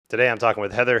Today I'm talking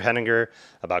with Heather Henninger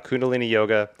about Kundalini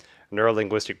Yoga,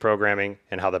 neurolinguistic programming,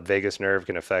 and how the vagus nerve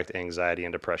can affect anxiety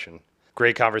and depression.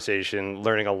 Great conversation,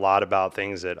 learning a lot about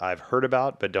things that I've heard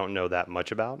about but don't know that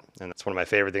much about. And that's one of my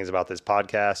favorite things about this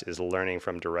podcast is learning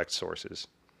from direct sources.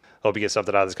 Hope you get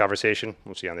something out of this conversation.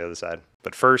 We'll see you on the other side.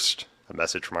 But first, a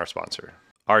message from our sponsor.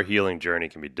 Our healing journey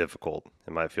can be difficult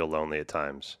and might feel lonely at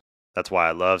times. That's why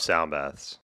I love sound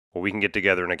baths. When we can get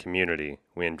together in a community,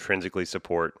 we intrinsically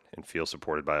support and feel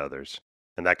supported by others.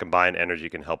 And that combined energy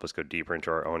can help us go deeper into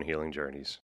our own healing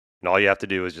journeys. And all you have to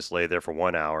do is just lay there for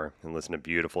 1 hour and listen to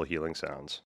beautiful healing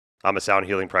sounds. I'm a sound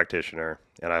healing practitioner,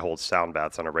 and I hold sound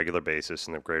baths on a regular basis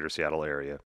in the greater Seattle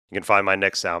area. You can find my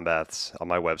next sound baths on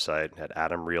my website at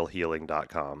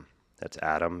adamrealhealing.com. That's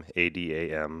Adam,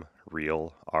 A-D-A-M,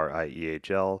 Real,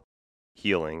 R-I-E-H-L,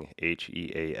 Healing,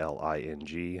 Healing.com.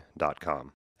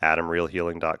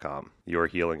 AdamRealHealing.com. Your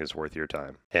healing is worth your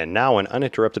time. And now an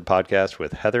uninterrupted podcast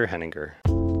with Heather Henninger.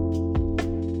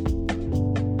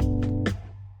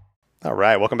 All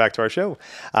right, welcome back to our show.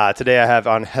 Today I have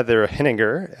on Heather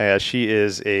Henninger. She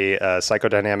is a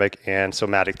psychodynamic and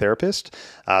somatic therapist,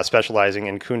 specializing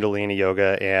in Kundalini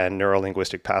Yoga and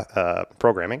neurolinguistic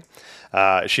programming.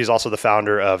 She's also the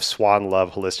founder of Swan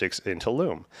Love Holistics in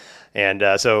Tulum. And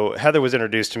so Heather was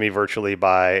introduced to me virtually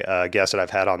by a guest that I've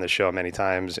had on this show many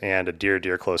times and a dear,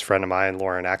 dear close friend of mine,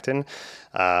 Lauren Acton.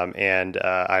 And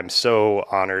I'm so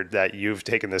honored that you've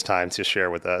taken this time to share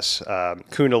with us.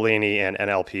 Kundalini and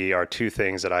NLP are two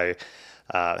things that I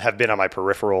have been on my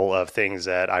peripheral of things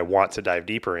that I want to dive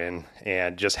deeper in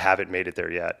and just haven't made it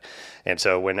there yet. And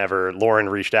so whenever Lauren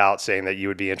reached out saying that you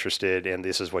would be interested and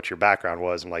this is what your background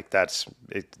was, I'm like, that's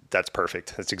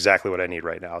perfect. That's exactly what I need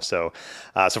right now. So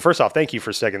first off, thank you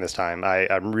for taking this time.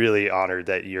 I'm really honored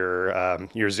that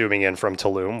you're zooming in from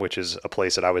Tulum, which is a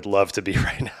place that I would love to be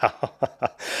right now.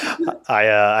 I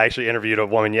actually interviewed a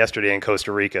woman yesterday in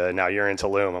Costa Rica, and now you're in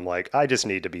Tulum. I'm like, I just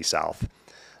need to be south.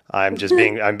 I'm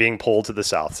being pulled to the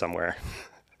south somewhere.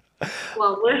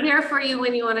 Well, we're here for you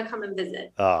when you want to come and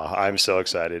visit. Oh, I'm so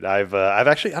excited. I've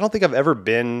actually, I don't think I've ever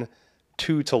been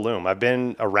to Tulum. I've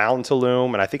been around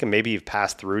Tulum, and I think maybe you've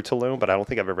passed through Tulum, but I don't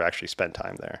think I've ever actually spent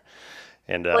time there.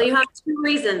 And well, you have two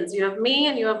reasons. You have me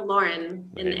and you have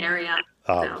Lauren in the area.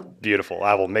 So. Beautiful.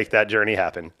 I will make that journey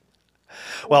happen.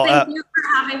 Well, thank you for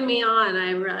having me on.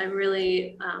 I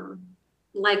really,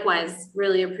 likewise,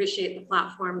 really appreciate the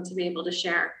platform to be able to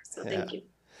share. So thank you.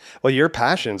 Well, your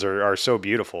passions are so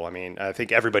beautiful. I mean, I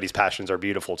think everybody's passions are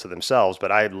beautiful to themselves,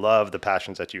 but I love the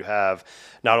passions that you have.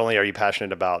 Not only are you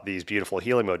passionate about these beautiful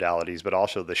healing modalities, but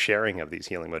also the sharing of these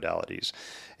healing modalities.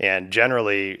 And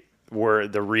generally,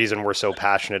 the reason we're so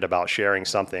passionate about sharing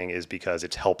something is because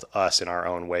it's helped us in our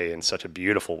own way in such a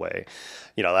beautiful way.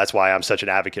 You know, that's why I'm such an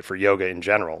advocate for yoga in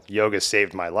general. Yoga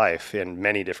saved my life in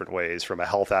many different ways, from a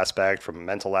health aspect, from a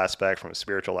mental aspect, from a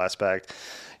spiritual aspect,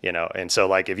 you know. And so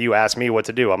like, if you ask me what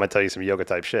to do, I'm going to tell you some yoga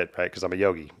type shit, right? Because I'm a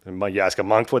yogi. And you ask a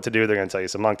monk what to do, they're going to tell you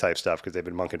some monk type stuff because they've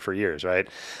been monking for years, right?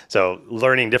 So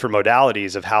learning different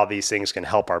modalities of how these things can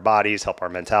help our bodies, help our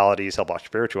mentalities, help our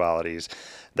spiritualities.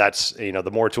 That's, you know,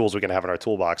 the more tools we can have in our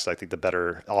toolbox, I think the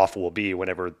better off we'll be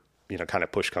whenever, you know, kind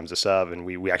of push comes to shove, and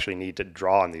we actually need to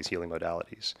draw on these healing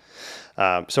modalities.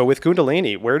 So with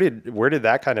Kundalini, where did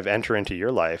that kind of enter into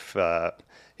your life?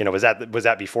 You know, was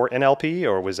that before NLP,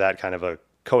 or was that kind of a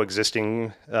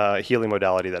coexisting healing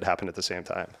modality that happened at the same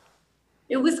time?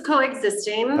 It was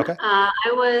coexisting. Okay.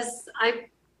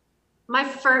 My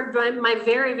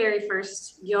very, very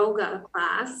first yoga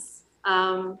class.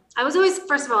 I was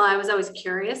always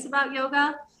curious about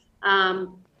yoga.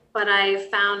 But I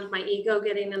found my ego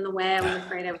getting in the way. I was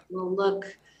afraid I was going to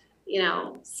look, you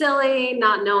know, silly,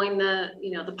 not knowing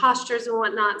the postures and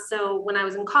whatnot. So when I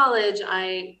was in college,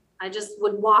 I just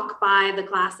would walk by the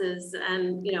classes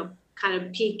and, you know, kind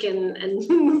of peek and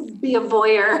be a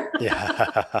voyeur. Yeah.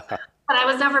 But I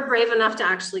was never brave enough to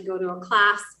actually go to a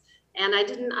class. And I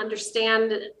didn't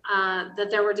understand that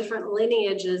there were different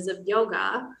lineages of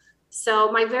yoga.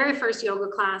 So my very first yoga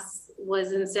class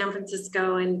was in San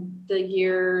Francisco in the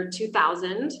year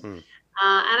 2000. And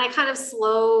I kind of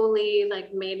slowly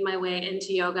made my way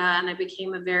into yoga, and I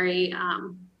became a very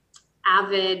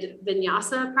avid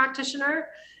vinyasa practitioner.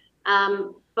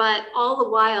 But all the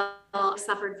while I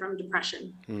suffered from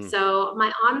depression. So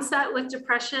my onset with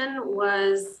depression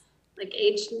was like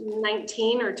age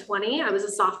 19 or 20. I was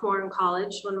a sophomore in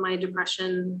college when my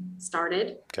depression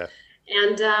started. Okay.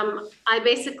 And I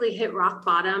basically hit rock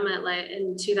bottom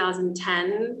in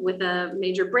 2010 with a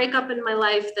major breakup in my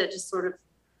life that just sort of,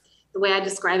 the way I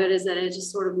describe it is that it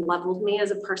just sort of leveled me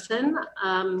as a person.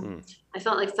 I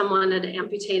felt like someone had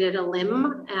amputated a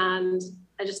limb, and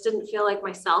I just didn't feel like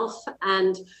myself.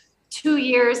 And 2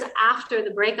 years after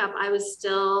the breakup, I was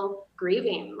still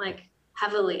grieving, like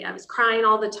heavily. I was crying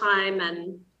all the time,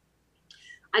 and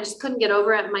I just couldn't get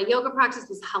over it. My yoga practice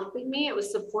was helping me. It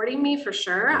was supporting me for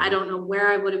sure. I don't know where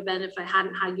I would have been if I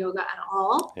hadn't had yoga at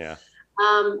all. Yeah.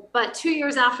 But 2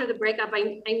 years after the breakup,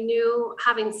 I knew,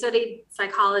 having studied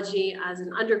psychology as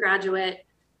an undergraduate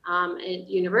at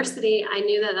university, I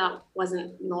knew that that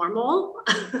wasn't normal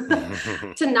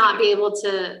to not be able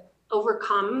to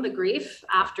overcome the grief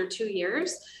after 2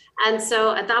 years. And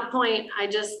so at that point,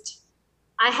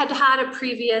 I had had a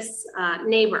previous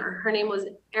neighbor. Her name was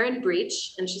Erin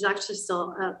Breach, and she's actually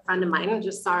still a friend of mine. I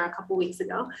just saw her a couple weeks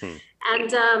ago.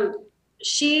 And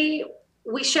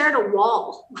we shared a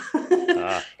wall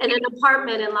in an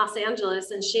apartment in Los Angeles.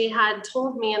 And she had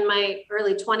told me in my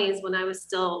early 20s, when I was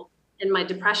still in my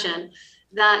depression,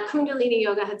 that Kundalini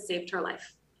yoga had saved her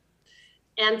life.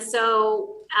 And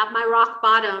so at my rock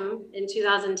bottom in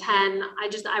 2010,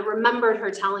 I remembered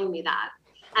her telling me that.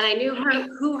 And I knew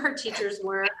who her teachers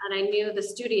were, and I knew the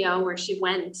studio where she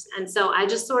went. And so I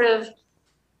just sort of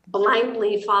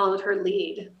blindly followed her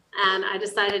lead. And I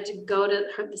decided to go to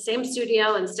the same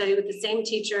studio and study with the same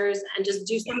teachers and just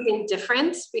do something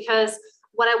different, because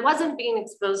what I wasn't being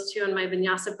exposed to in my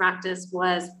vinyasa practice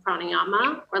was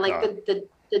pranayama, or like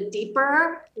the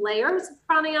deeper layers of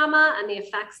pranayama and the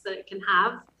effects that it can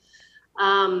have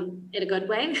in a good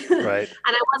way. Right.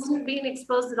 And I wasn't being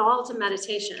exposed at all to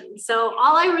meditation. So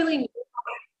all I really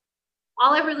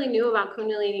knew about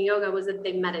Kundalini yoga was that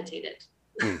they meditated.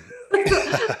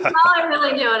 That's all I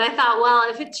really knew. And I thought, well,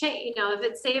 if it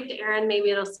saved Erin, maybe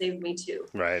it'll save me too.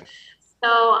 Right.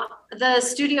 So the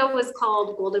studio was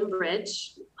called Golden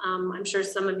Bridge. I'm sure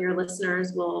some of your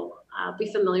listeners will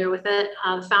be familiar with it.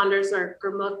 The founders are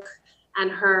Gurmukh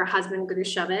and her husband, Guru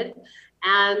Shabad.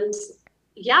 And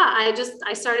yeah,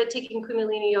 I started taking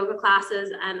Kundalini yoga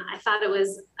classes, and I thought it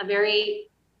was a very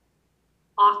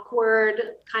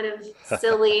awkward, kind of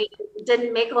silly,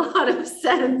 didn't make a lot of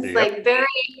sense, like very,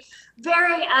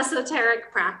 very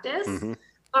esoteric practice.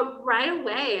 But right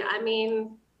away,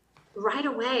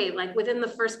 like within the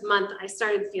first month, I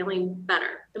started feeling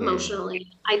better emotionally.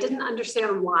 I didn't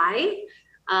understand why,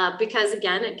 because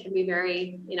again, it can be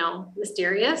very,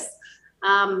 mysterious.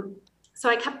 So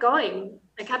I kept going.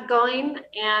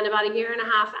 And about a year and a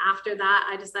half after that,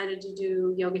 I decided to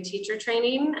do yoga teacher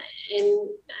training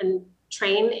and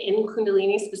train in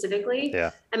Kundalini specifically.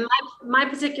 Yeah. And my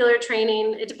particular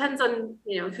training, it depends on,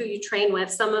 who you train with.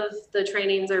 Some of the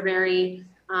trainings are very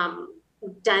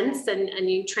dense and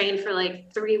you train for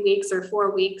like 3 weeks or 4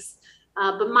 weeks.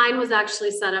 But mine was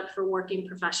actually set up for working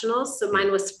professionals. So mine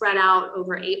was spread out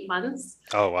over 8 months.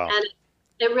 Oh, wow. And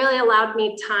it really allowed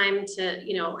me time to,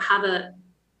 have a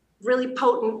really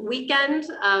potent weekend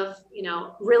of,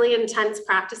 really intense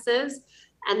practices,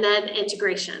 and then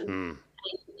integration.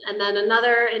 And then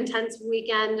another intense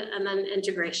weekend, and then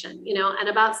integration, and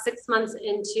about 6 months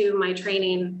into my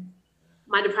training,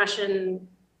 my depression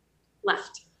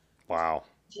left. Wow.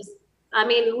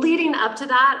 Leading up to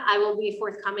that, I will be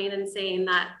forthcoming and saying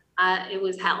that it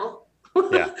was hell.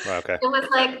 Yeah. Okay. It was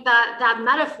like that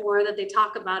metaphor that they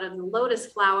talk about of the lotus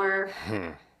flower,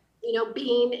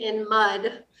 being in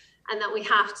mud, and that we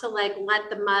have to like let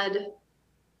the mud,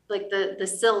 like the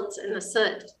silt and the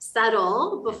soot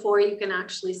settle before you can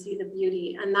actually see the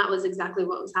beauty. And that was exactly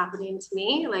what was happening to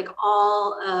me. Like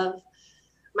all of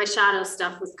my shadow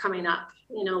stuff was coming up,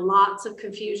 lots of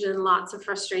confusion, lots of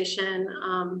frustration.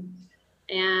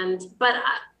 But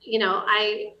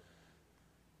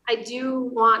I do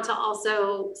want to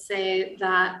also say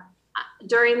that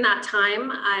during that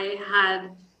time, I had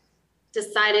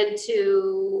decided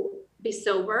to be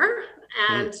sober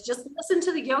and just listen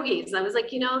to the yogis. I was like,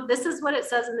 this is what it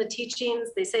says in the teachings.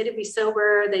 They say to be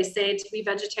sober. They say to be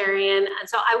vegetarian. And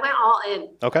so I went all in.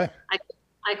 Okay.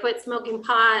 I quit smoking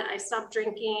pot. I stopped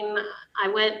drinking. I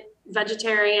went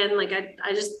vegetarian. Like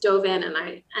I just dove in,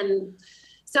 and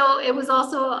so it was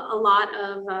also a lot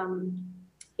of,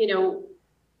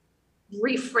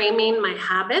 reframing my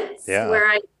habits, where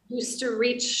I used to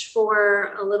reach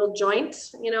for a little joint,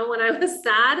 when I was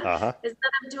sad.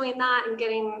 Instead of doing that and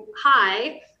getting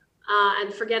high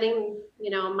and forgetting,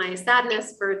 my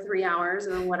sadness for 3 hours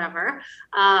or whatever,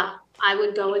 I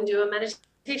would go and do a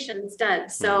meditation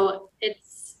instead. So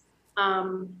it's,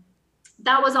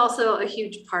 that was also a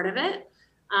huge part of it.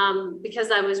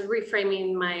 because I was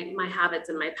reframing my habits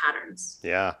and my patterns.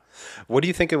 Yeah. What do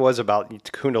you think it was about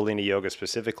Kundalini yoga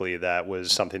specifically that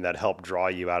was something that helped draw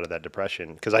you out of that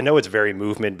depression? Because I know it's very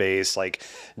movement based, like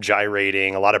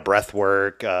gyrating, a lot of breath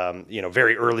work,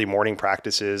 very early morning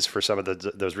practices for some of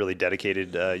those really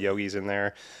dedicated yogis in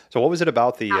there. So what was it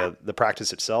about the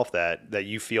practice itself that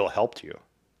you feel helped you?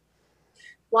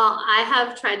 Well, I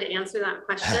have tried to answer that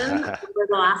question over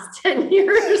the last 10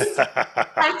 years.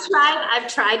 I've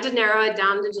tried to narrow it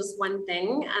down to just one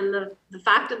thing. And the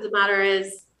fact of the matter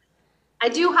is, I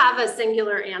do have a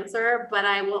singular answer, but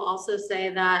I will also say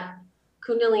that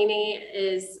Kundalini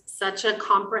is such a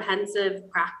comprehensive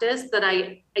practice that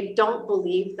I don't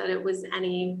believe that it was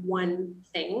any one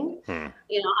thing.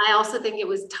 I also think it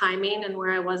was timing and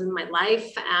where I was in my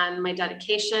life and my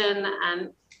dedication.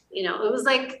 And, it was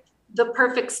like the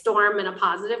perfect storm in a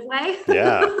positive way.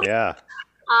 Yeah, yeah.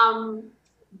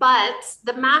 But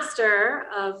the master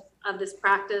of this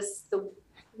practice,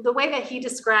 the way that he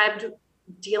described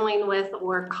dealing with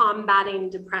or combating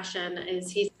depression is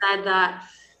he said that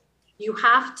you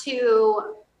have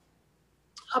to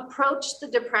approach the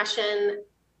depression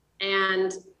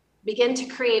and begin to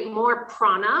create more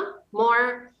prana,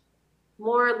 more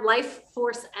life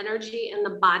force energy in the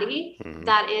body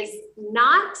that is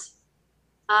not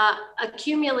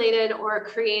accumulated or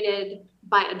created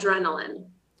by adrenaline.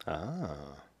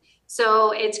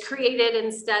 So it's created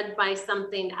instead by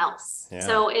something else. Yeah.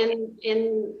 So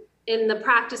in the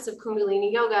practice of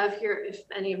Kundalini yoga, if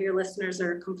any of your listeners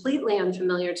are completely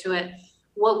unfamiliar to it,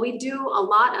 what we do a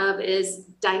lot of is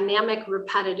dynamic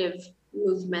repetitive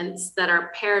movements that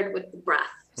are paired with the breath.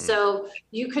 So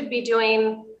you could be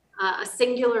doing a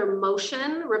singular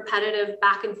motion, repetitive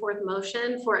back and forth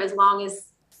motion for as long as,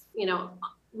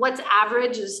 what's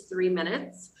average is 3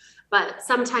 minutes, but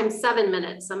sometimes 7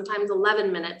 minutes, sometimes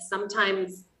 11 minutes,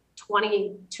 sometimes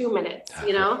 22 minutes,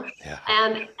 Yeah.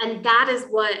 And that is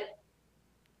what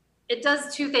it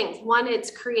does. Two things. One,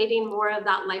 it's creating more of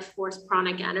that life force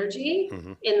pranic energy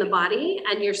in the body,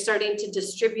 and you're starting to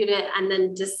distribute it and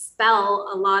then dispel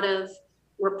a lot of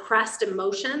repressed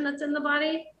emotion that's in the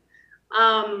body.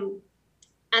 And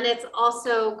it's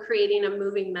also creating a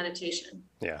moving meditation.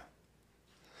 Yeah.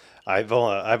 I've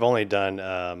only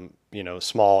done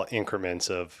small increments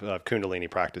of Kundalini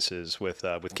practices with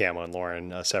Camo and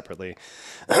Lauren separately,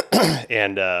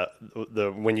 and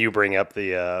when you bring up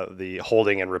the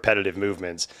holding and repetitive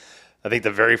movements, I think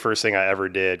the very first thing I ever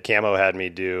did, Camo had me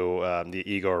do the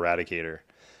ego eradicator,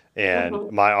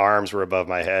 and my arms were above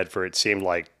my head for it seemed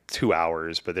like 2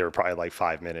 hours, but they were probably like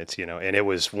 5 minutes, and it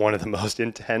was one of the most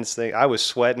intense things. I was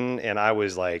sweating and I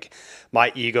was like, my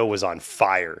ego was on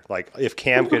fire. Like if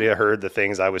Cam could have heard the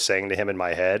things I was saying to him in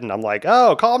my head, and I'm like,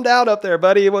 oh, calm down up there,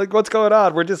 buddy. What's going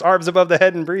on? We're just arms above the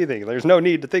head and breathing. There's no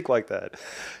need to think like that.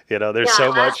 There's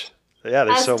so much. Yeah,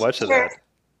 there's so much of that.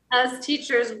 As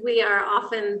teachers, we are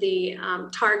often the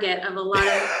target of a lot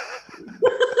of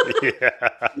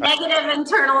negative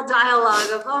internal dialogue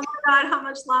of, oh my God, how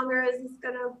much longer is this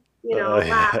going to,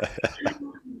 last?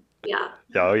 Yeah.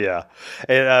 Oh yeah.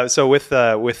 And so with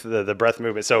the breath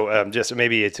movement, so just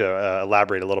maybe to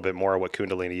elaborate a little bit more what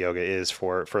Kundalini yoga is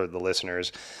for the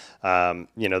listeners.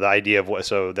 The idea of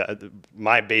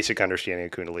my basic understanding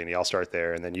of Kundalini, I'll start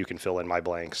there and then you can fill in my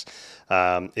blanks,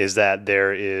 is that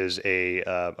there is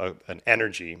an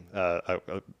energy,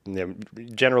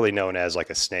 generally known as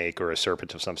like a snake or a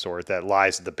serpent of some sort, that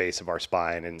lies at the base of our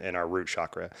spine and our root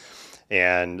chakra.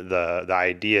 And the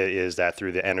idea is that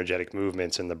through the energetic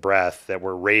movements and the breath that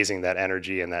we're raising that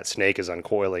energy, and that snake is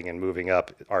uncoiling and moving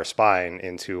up our spine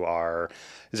into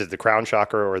is it the crown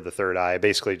chakra or the third eye?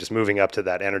 Basically just moving up to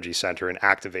that energy center and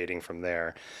activating from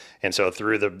there. And so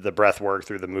through the breath work,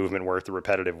 through the movement work, the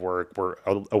repetitive work, we're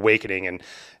awakening. And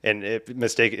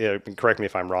correct me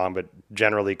if I'm wrong, but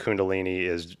generally Kundalini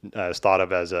is thought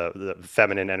of as the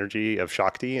feminine energy of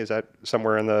Shakti. Is that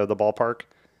somewhere in the ballpark?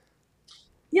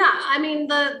 Yeah, I mean,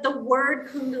 the word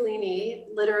Kundalini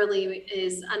literally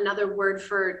is another word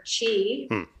for chi,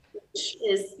 which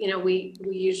is, we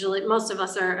usually, most of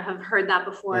us have heard that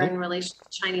before in relation to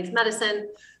Chinese medicine.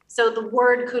 So the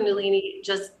word Kundalini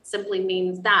just simply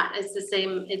means that. It's the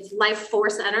same, it's life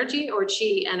force energy or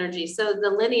chi energy. So the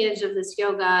lineage of this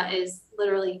yoga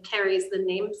literally carries the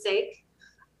namesake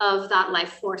of that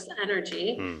life force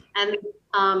energy. And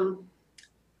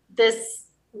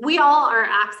we all are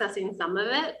accessing some of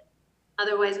it.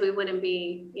 Otherwise we wouldn't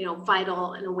be,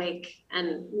 vital and awake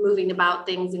and moving about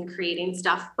things and creating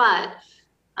stuff. But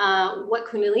what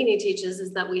Kundalini teaches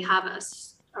is that we have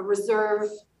a reserve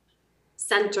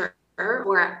center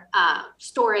or a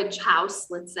storage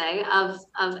house, let's say, of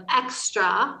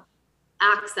extra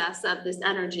access of this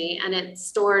energy, and it's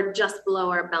stored just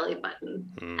below our belly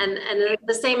button. And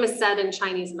the same is said in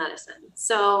Chinese medicine.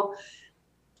 So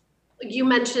you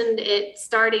mentioned it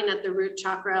starting at the root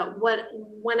chakra.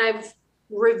 When I've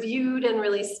reviewed and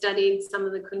really studied some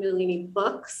of the Kundalini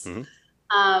books,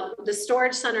 the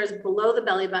storage center is below the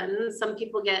belly button. Some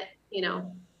people get,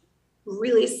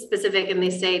 really specific, and they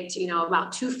say,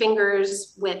 about 2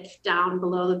 fingers width down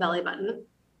below the belly button.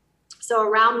 So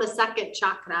around the second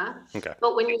chakra. Okay.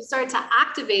 But when you start to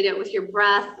activate it with your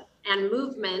breath and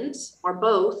movement, or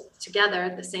both together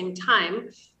at the same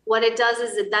time, what it does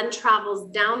is it then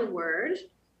travels downward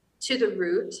to the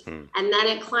root, and then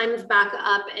it climbs back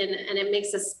up, and it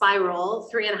makes a spiral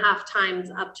 3.5 times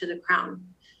up to the crown.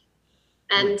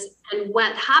 And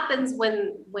what happens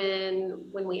when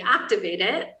we activate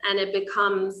it, and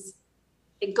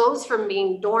it goes from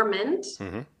being dormant,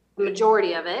 the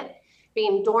majority of it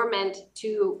being dormant,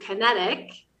 to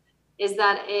kinetic, is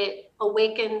that it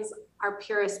awakens our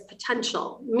purest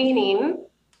potential, meaning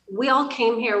we all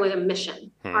came here with a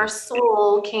mission. Our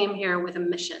soul came here with a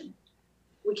mission.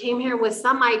 We came here with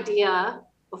some idea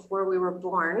before we were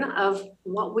born of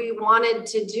what we wanted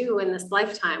to do in this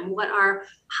lifetime, what our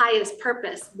highest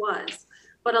purpose was.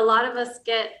 But a lot of us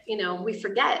we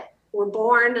forget. We're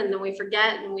born, and then we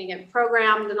forget, and we get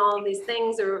programmed and all of these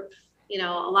things. Or,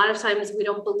 a lot of times we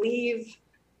don't believe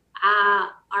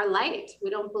our light. We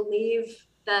don't believe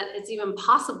that it's even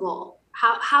possible.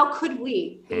 How could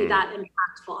we be that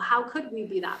impactful? How could we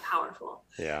be that powerful?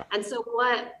 Yeah. And so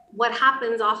what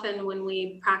happens often when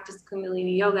we practice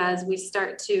Kundalini yoga is we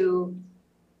start to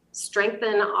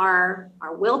strengthen our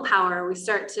willpower. We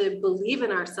start to believe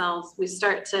in ourselves. We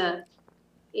start to,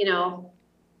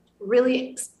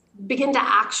 really begin to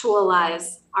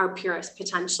actualize our purest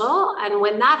potential. And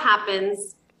when that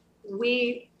happens,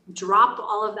 we drop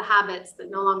all of the habits that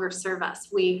no longer serve us.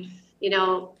 We,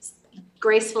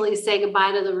 gracefully say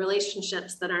goodbye to the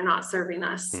relationships that are not serving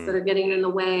us, that are getting in the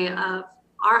way of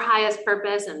our highest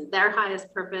purpose and their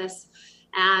highest purpose.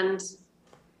 And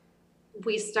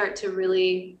we start to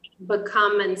really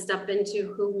become and step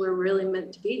into who we're really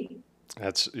meant to be.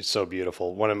 That's so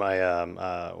beautiful. One of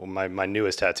my my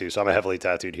newest tattoos. So I'm a heavily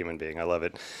tattooed human being. I love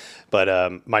it.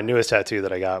 But my newest tattoo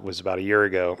that I got was about a year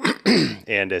ago,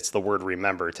 and it's the word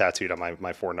 "remember" tattooed on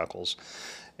my 4 knuckles,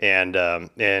 and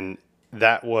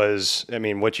that was,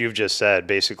 what you've just said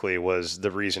basically was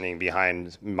the reasoning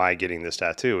behind my getting this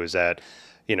tattoo, is that,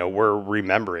 we're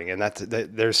remembering, and that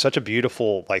there's such a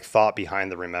beautiful thought behind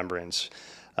the remembrance.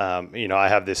 I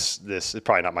have this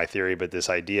probably not my theory, but this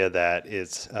idea that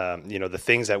it's, the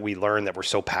things that we learn that we're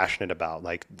so passionate about,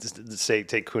 like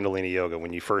take Kundalini yoga.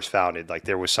 When you first found it,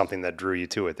 there was something that drew you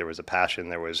to it. There was a passion.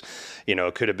 There was,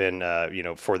 it could have been,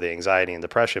 for the anxiety and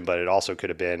depression, but it also could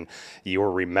have been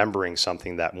you're remembering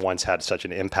something that once had such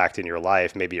an impact in your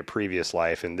life, maybe a previous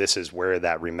life. And this is where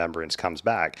that remembrance comes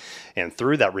back. And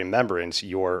through that remembrance,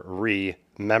 you're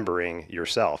remembering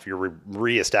yourself. You're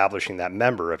reestablishing that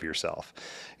member of yourself,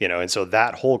 and so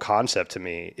that whole concept to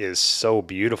me is so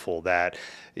beautiful, that,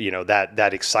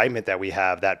 that excitement that we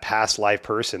have, that past life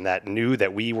person that knew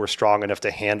that we were strong enough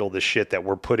to handle the shit that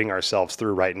we're putting ourselves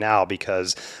through right now,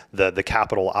 because the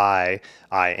capital I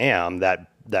am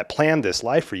that planned this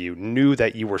life for you knew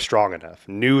that you were strong enough,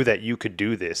 knew that you could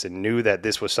do this, and knew that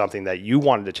this was something that you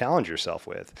wanted to challenge yourself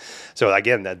with. So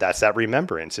again, that's that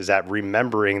remembrance, is that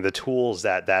remembering the tools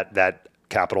that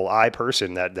capital I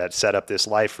person that set up this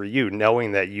life for you,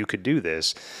 knowing that you could do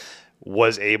this,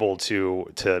 was able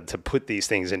to put these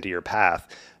things into your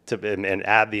path and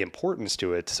add the importance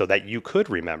to it, so that you could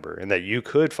remember, and that you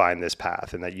could find this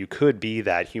path, and that you could be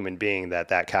that human being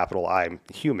that capital I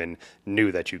human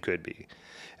knew that you could be.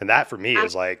 And that for me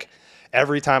is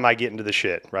every time I get into the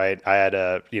shit, right? I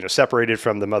had separated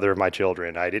from the mother of my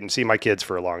children. I didn't see my kids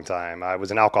for a long time. I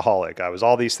was an alcoholic. I was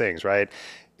all these things, right?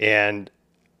 And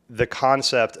the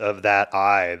concept of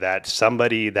that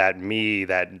somebody,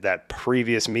 that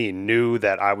previous me knew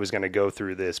that I was going to go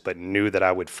through this, but knew that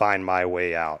I would find my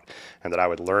way out, and that I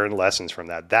would learn lessons from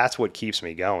that. That's what keeps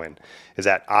me going, is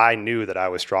that I knew that I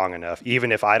was strong enough.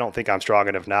 Even if I don't think I'm strong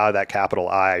enough now, that capital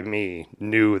I, me,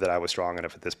 knew that I was strong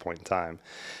enough at this point in time.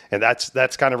 And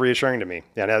that's kind of reassuring to me.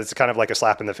 And it's kind of like a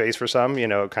slap in the face for some,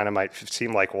 it kind of might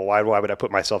seem like, well, why would I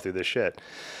put myself through this shit?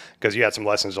 Because you had some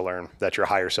lessons to learn that your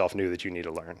higher self knew that you need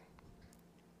to learn.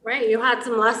 Right. You had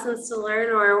some lessons to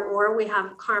learn, or we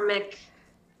have karmic,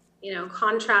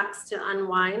 contracts to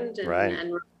unwind and, right,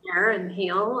 and repair and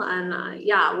heal.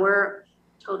 And we're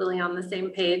totally on the same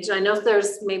page. I know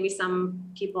there's maybe some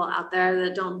people out there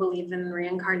that don't believe in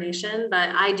reincarnation, but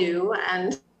I do.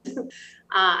 And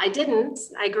I didn't.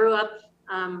 I grew up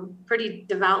pretty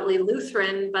devoutly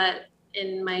Lutheran, but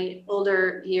in my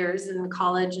older years in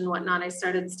college and whatnot, I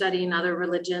started studying other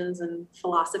religions and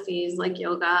philosophies like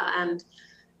yoga,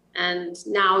 and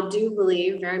now do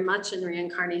believe very much in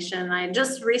reincarnation. I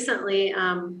just recently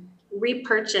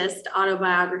repurchased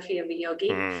Autobiography of a Yogi.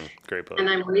 Great book. And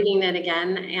I'm reading it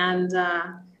again. And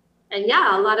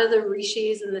yeah, a lot of the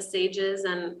rishis and the sages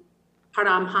and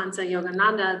Paramhansa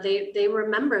Yogananda, they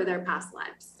remember their past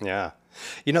lives. Yeah.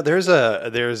 You know,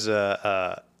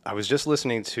 I was just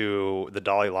listening to the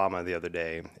Dalai Lama the other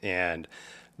day, and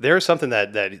there's something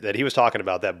that he was talking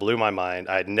about that blew my mind.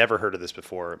 I'd never heard of this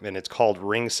before, and it's called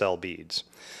ring cell beads.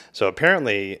 So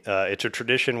apparently, it's a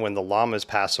tradition when the lamas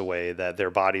pass away that their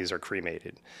bodies are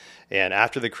cremated. And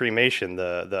after the cremation,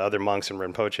 the other monks and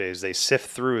Rinpoches, they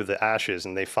sift through the ashes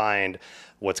and they find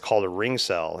what's called a ring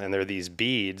cell. And they're these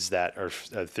beads that are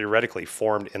theoretically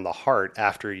formed in the heart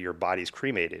after your body's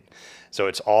cremated. So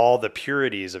it's all the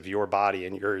purities of your body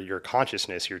and your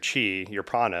consciousness, your chi, your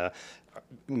prana,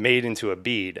 made into a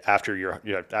bead after your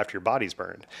body's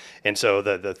burned. And so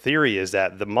the theory is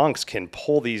that the monks can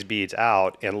pull these beads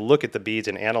out and look at the beads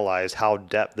and analyze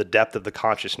the depth of the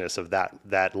consciousness of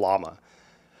that lama.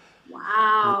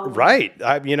 Wow. Right.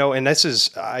 And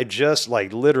I just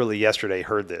like literally yesterday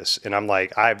heard this, and I'm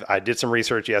like, I did some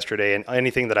research yesterday, and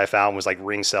anything that I found was like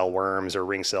ring cell worms or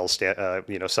ring cell,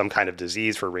 some kind of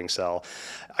disease for ring cell.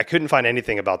 I couldn't find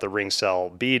anything about the ring cell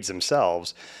beads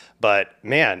themselves. But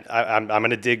man, I'm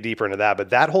going to dig deeper into that. But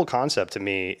that whole concept to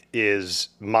me is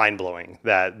mind blowing,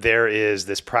 that there is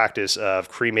this practice of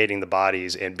cremating the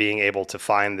bodies and being able to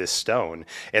find this stone.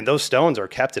 And those stones are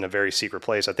kept in a very secret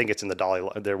place. I think it's in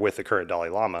they're with the current Dalai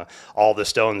Lama, all the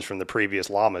stones from the previous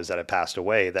lamas that have passed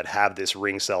away that have this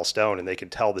ring cell stone, and they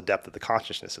can tell the depth of the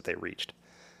consciousness that they reached.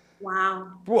 Wow.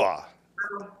 Wow.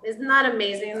 Isn't that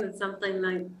amazing that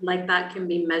something like that can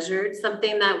be measured?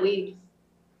 Something that we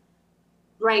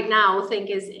right now think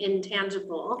is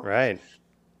intangible. Right.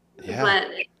 Yeah. But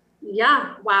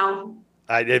yeah, wow.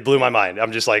 It blew my mind.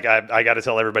 I'm just like, I got to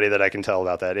tell everybody that I can tell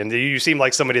about that. And you seem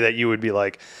like somebody that you would be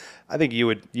like, I think you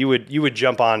would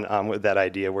jump on with that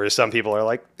idea. Whereas some people are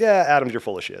like, yeah, Adams, you're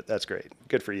full of shit. That's great.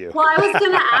 Good for you. Well, I was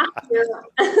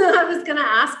going to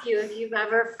ask you if you've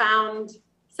ever found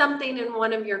something in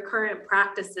one of your current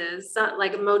practices,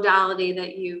 like a modality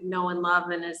that you know and love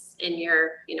and is in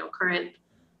your, current,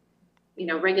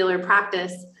 regular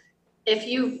practice. If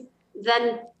you've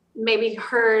then maybe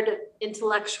heard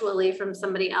intellectually from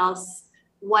somebody else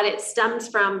what it stems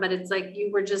from, but it's like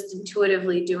you were just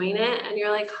intuitively doing it and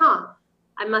you're like,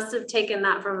 I must have taken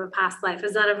that from a past life.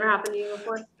 Has that ever happened to you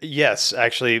before? Yes,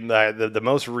 actually, the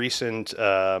most recent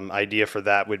idea for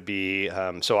that would be,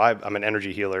 so I'm an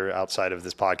energy healer outside of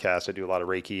this podcast. I do a lot of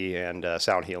Reiki and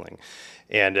sound healing.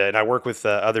 And I work with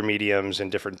other mediums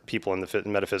and different people in the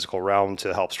metaphysical realm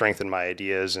to help strengthen my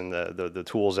ideas and the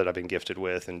tools that I've been gifted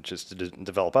with, and just to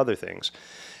develop other things.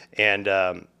 And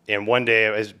one day,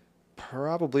 it was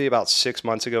probably about 8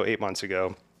 months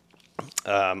ago,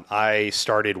 I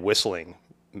started whistling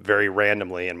very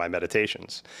randomly in my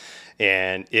meditations,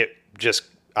 and it just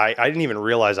I didn't even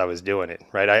realize I was doing it,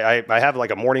 right? I have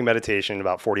like a morning meditation,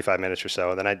 about 45 minutes or so,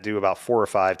 and then I do about 4 or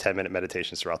 5 10-minute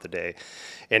meditations throughout the day.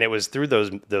 And it was through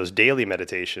those daily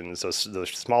meditations, those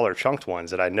smaller chunked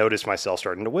ones, that I noticed myself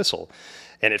starting to whistle.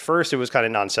 And at first it was kind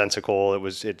of nonsensical.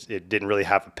 It didn't really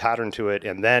have a pattern to it.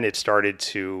 And then it started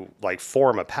to like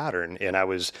form a pattern. And I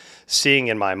was seeing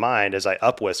in my mind, as I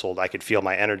up whistled, I could feel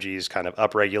my energies kind of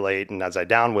upregulate. And as I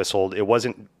down whistled, it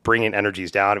wasn't bringing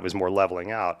energies down. It was more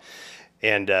leveling out.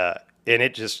 And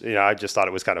it just, I just thought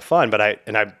it was kind of fun, but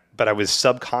I was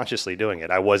subconsciously doing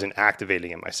it. I wasn't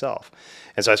activating it myself.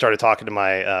 And so I started talking to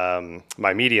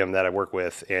my medium that I work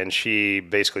with, and she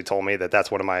basically told me that's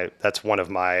one of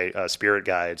my spirit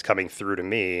guides coming through to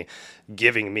me,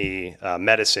 giving me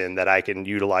medicine that I can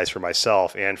utilize for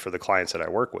myself and for the clients that I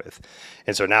work with.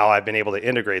 And so now I've been able to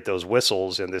integrate those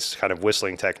whistles and this kind of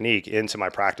whistling technique into my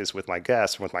practice with my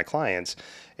guests, with my clients,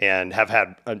 and have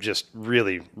had just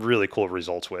really, really cool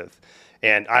results with.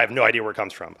 And I have no idea where it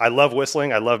comes from. I love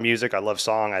whistling. I love music. I love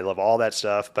song. I love all that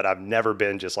stuff. But I've never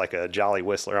been just like a jolly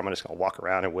whistler. I'm just going to walk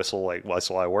around and whistle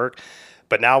while I work.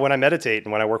 But now when I meditate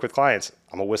and when I work with clients,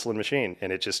 I'm a whistling machine.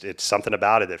 And it's something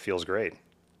about it that feels great.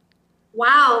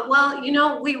 Wow. Well,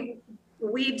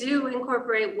 we do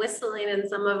incorporate whistling in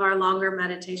some of our longer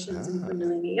meditations in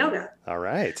Kundalini Yoga. All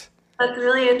right. That's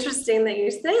really interesting that you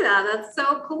say that. That's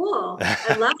so cool.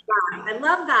 I love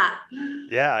that.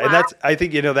 Yeah. Wow. And I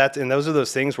think, and those are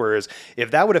those things where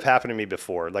if that would have happened to me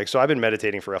before, so I've been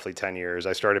meditating for roughly 10 years.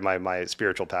 I started my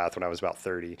spiritual path when I was about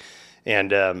 30.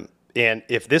 And And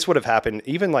if this would have happened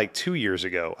even like 2 years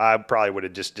ago, I probably would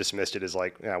have just dismissed it as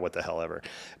like, what the hell ever.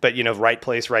 But, right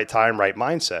place, right time, right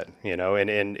mindset,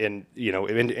 in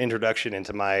introduction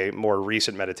into my more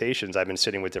recent meditations, I've been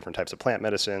sitting with different types of plant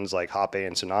medicines like Hape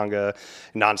and Sananga,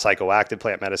 non-psychoactive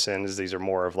plant medicines. These are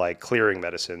more of like clearing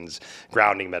medicines,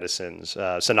 grounding medicines.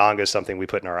 Sananga is something we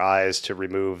put in our eyes to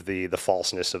remove the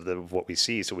falseness of what we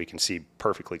see so we can see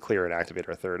perfectly clear and activate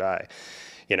our third eye.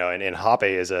 And Hape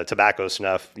is a tobacco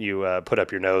snuff you put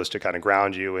up your nose to kind of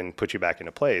ground you and put you back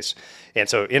into place. And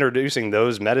so introducing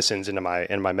those medicines into my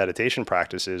meditation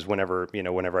practices whenever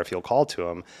I feel called to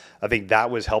them, I think that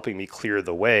was helping me clear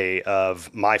the way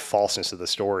of my falseness of the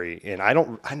story. And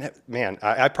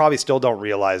I probably still don't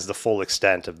realize the full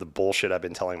extent of the bullshit I've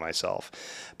been telling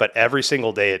myself. But every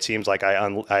single day it seems like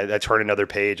I turn another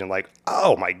page and like,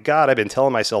 oh my God, I've been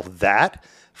telling myself that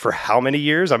for how many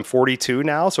years? I'm 42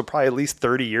 now, so probably at least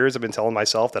 30 years I've been telling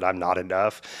myself that I'm not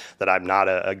enough, that I'm not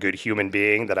a good human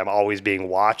being, that I'm always being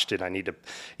watched, and I need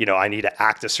to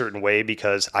act a certain way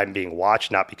because I'm being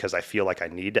watched, not because I feel like I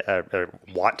need to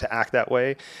want to act that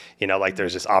way. Like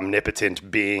there's this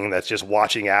omnipotent being that's just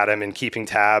watching Adam and keeping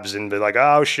tabs and be like,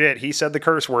 oh shit, he said the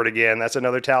curse word again. That's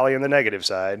another tally on the negative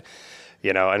side.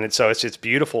 And so it's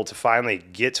beautiful to finally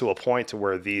get to a point to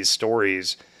where these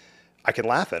stories, I can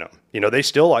laugh at them. They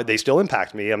still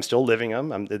impact me. I'm still living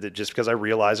them. Just because I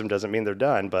realize them doesn't mean they're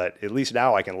done. But at least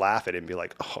now I can laugh at it and be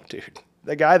like, oh, dude,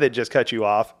 the guy that just cut you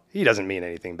off, he doesn't mean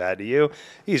anything bad to you.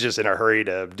 He's just in a hurry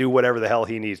to do whatever the hell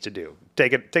he needs to do.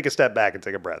 Take a step back and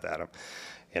take a breath at him.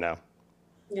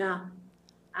 Yeah,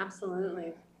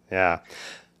 absolutely. Yeah.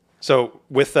 So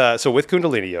with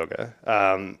Kundalini Yoga,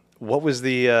 what was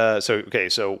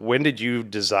so when did you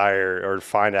desire or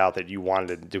find out that you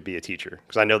wanted to be a teacher?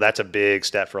 Because I know that's a big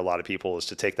step for a lot of people, is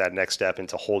to take that next step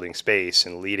into holding space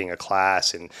and leading a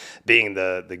class and being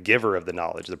the giver of the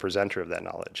knowledge, the presenter of that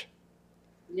knowledge.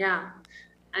 Yeah.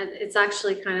 And it's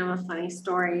actually kind of a funny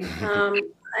story.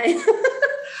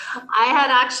 I had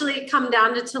actually come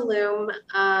down to Tulum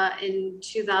in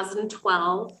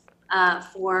 2012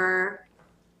 for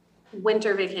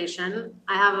winter vacation.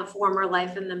 I have a former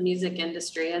life in the music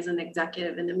industry as an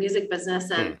executive in the music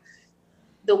business, and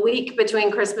the week between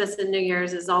Christmas and New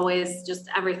Year's is always just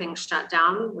everything shut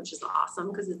down, which is awesome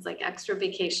because it's like extra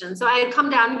vacation. So I had come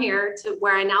down here to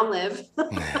where I now live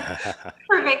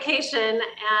for vacation,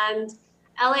 and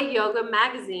LA Yoga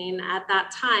magazine at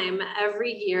that time,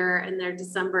 every year in their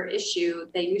December issue,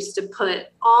 they used to put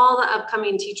all the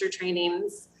upcoming teacher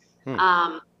trainings.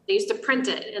 They used to print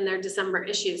it in their December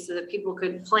issue so that people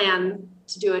could plan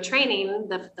to do a training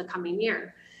the coming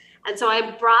year. And so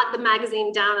I brought the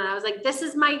magazine down and I was like, this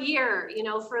is my year.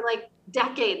 For like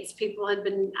decades, people had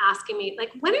been asking me,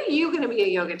 like, when are you going to be a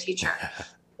yoga teacher?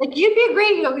 Like, you'd be a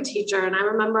great yoga teacher. And I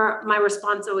remember my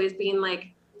response always being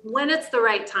like, when it's the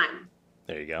right time.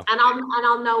 There you go. And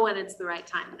I'll know when it's the right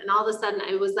time. And all of a sudden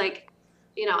it was like,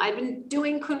 I'd been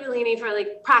doing Kundalini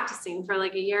practicing for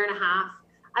like a year and a half.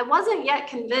 I wasn't yet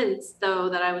convinced, though,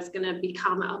 that I was going to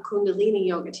become a Kundalini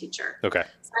yoga teacher. Okay.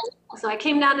 So I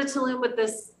came down to Tulum with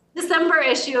this December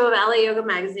issue of LA Yoga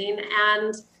magazine,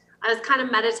 and I was kind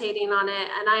of meditating on it.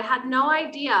 And I had no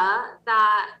idea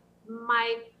that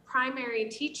my primary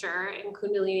teacher in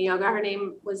Kundalini yoga, her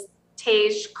name was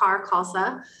Tej Kaur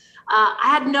Khalsa. I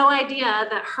had no idea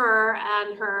that her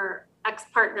and her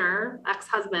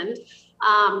ex-husband,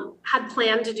 had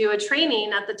planned to do a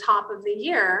training at the top of the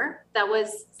year that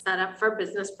was set up for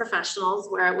business professionals,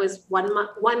 where it was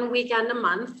one weekend a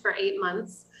month for 8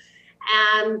 months.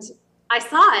 And I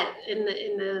saw it in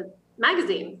the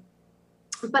magazine,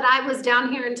 but I was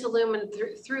down here in Tulum and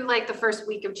through like the first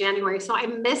week of January. So I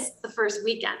missed the first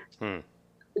weekend, the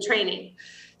training.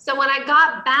 So when I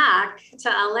got back to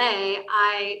LA,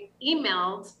 I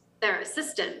emailed their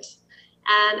assistant,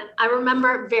 and I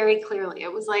remember very clearly,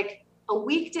 it was like a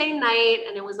weekday night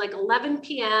and it was like 11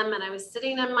 p.m. and I was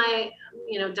sitting on my,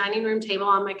 dining room table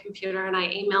on my computer, and I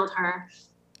emailed her,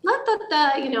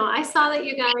 I saw that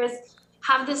you guys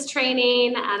have this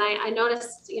training, and I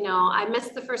noticed, I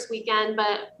missed the first weekend,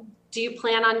 but do you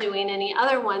plan on doing any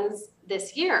other ones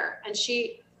this year? And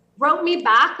she wrote me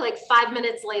back like 5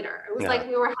 minutes later. It was like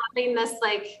we were having this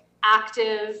like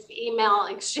active email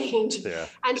exchange. Yeah.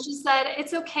 And she said,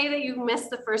 it's okay that you missed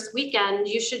the first weekend.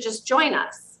 You should just join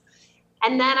us.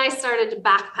 And then I started to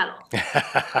backpedal.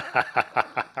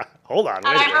 Hold on. And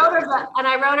I wrote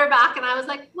her back and I was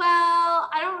like, well,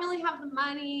 I don't really have the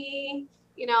money.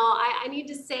 I need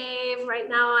to save right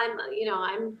now.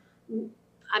 I'm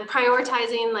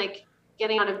prioritizing like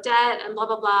getting out of debt and blah,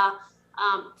 blah, blah.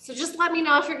 So just let me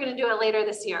know if you're going to do it later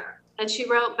this year. And she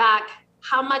wrote back,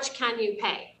 how much can you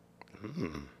pay?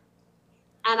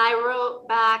 And I wrote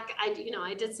back, I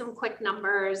did some quick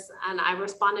numbers and I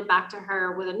responded back to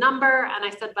her with a number. And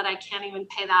I said, but I can't even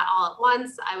pay that all at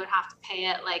once. I would have to pay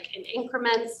it like in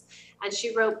increments. And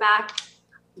she wrote back,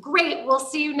 great, we'll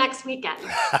see you next weekend.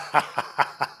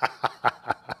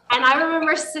 And I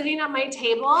remember sitting at my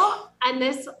table and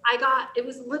it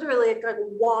was literally like a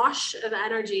wash of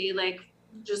energy, like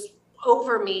just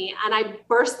over me. And I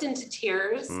burst into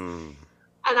tears. And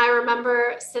I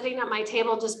remember sitting at my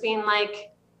table just being like,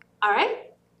 all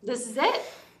right, this is it.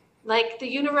 Like the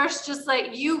universe just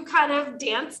like, you kind of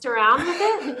danced around with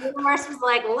it. And the universe was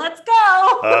like, let's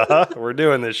go. We're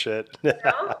doing this shit. So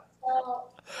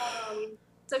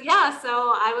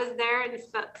I was there in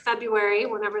February,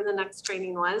 whenever the next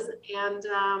training was. And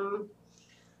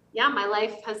my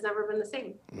life has never been the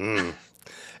same.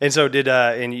 And so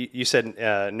and you said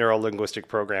neuro-linguistic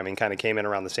programming kind of came in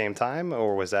around the same time,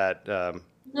 or was that?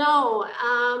 No,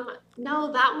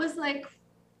 that was like,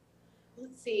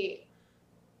 let's see.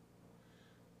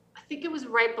 I think it was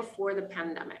right before the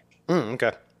pandemic.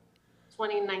 Okay.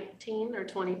 2019 or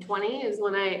 2020 is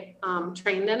when I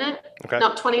trained in it. Okay.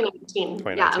 No, 2019.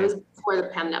 Yeah, it was before the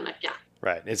pandemic. Yeah.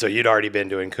 Right. And so you'd already been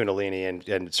doing Kundalini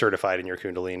and certified in your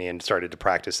Kundalini and started to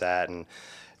practice that. And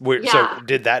so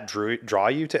did that draw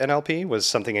you to NLP? Was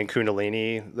something in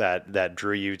Kundalini that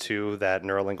drew you to that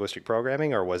neuro-linguistic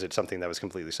programming, or was it something that was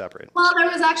completely separate? Well,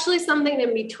 there was actually something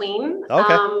in between.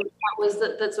 Okay.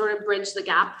 That sort of bridged the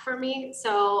gap for me.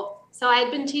 So I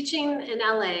had been teaching in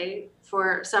LA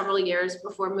for several years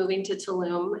before moving to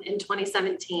Tulum in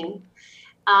 2017.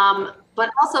 But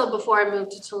also before I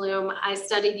moved to Tulum, I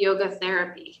studied yoga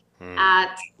therapy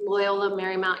at Loyola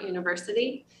Marymount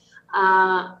University.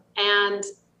 And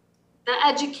the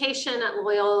education at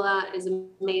Loyola is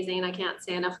amazing. I can't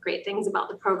say enough great things about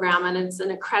the program. And it's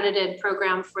an accredited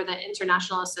program for the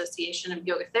International Association of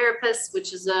Yoga Therapists,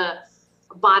 which is a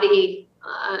body,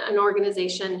 an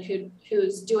organization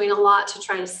who's doing a lot to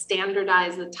try to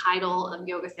standardize the title of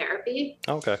yoga therapy.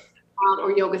 Okay.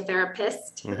 Or yoga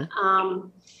therapist. And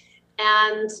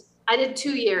I did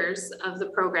 2 years of the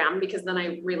program because then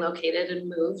I relocated and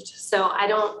moved. So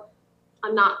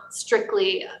I'm not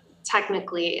strictly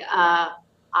technically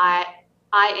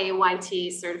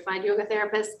IAYT certified yoga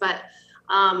therapist, but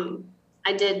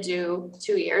I did do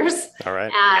 2 years. All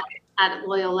right. At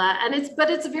Loyola. And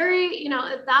it's very,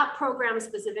 that program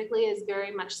specifically is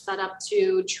very much set up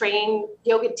to train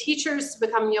yoga teachers to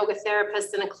become yoga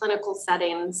therapists in a clinical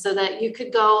setting so that you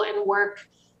could go and work,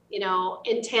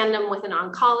 in tandem with an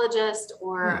oncologist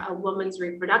or a woman's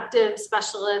reproductive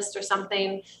specialist or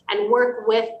something, and work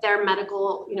with their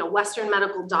medical, Western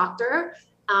medical doctor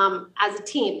as a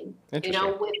team,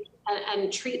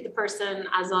 and treat the person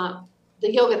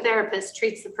the yoga therapist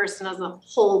treats the person as a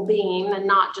whole being and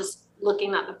not just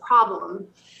looking at the problem.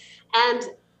 And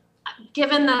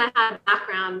given that I had a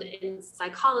background in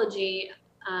psychology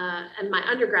and my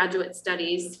undergraduate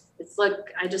studies, it's like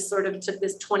I just sort of took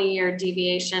this 20-year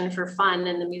deviation for fun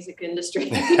in the music industry.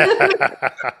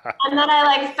 And then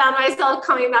I found myself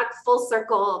coming back full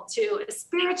circle to a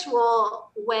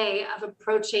spiritual way of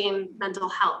approaching mental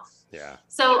health. Yeah.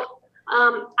 So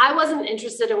I wasn't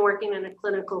interested in working in a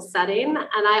clinical setting.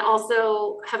 And I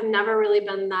also have never really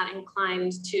been that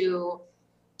inclined to,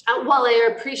 while I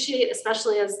appreciate,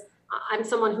 especially as I'm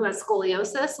someone who has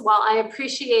scoliosis, while I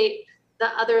appreciate the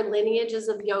other lineages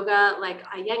of yoga, like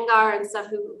Iyengar and stuff,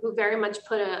 who very much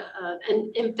put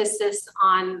an emphasis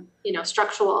on,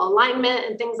 structural alignment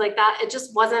and things like that. It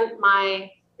just wasn't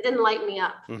it didn't light me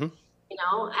up.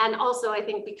 And also I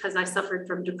think because I suffered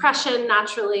from depression,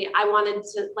 naturally, I wanted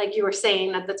to, like you were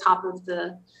saying at the top of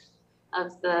the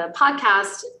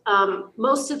podcast,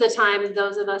 most of the time,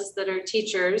 those of us that are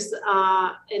teachers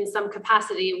in some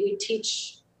capacity, we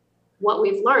teach what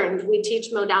we've learned. We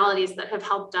teach modalities that have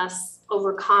helped us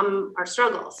overcome our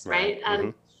struggles, right?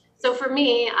 And so for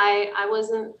me, I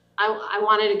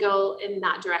wanted to go in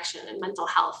that direction in mental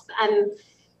health. And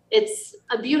it's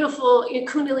a beautiful,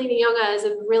 Kundalini yoga is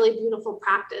a really beautiful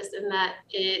practice in that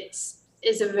it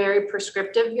is a very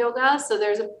prescriptive yoga. So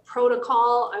there's a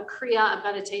protocol, a kriya, a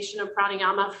meditation, a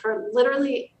pranayama for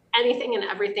literally anything and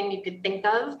everything you could think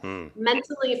of,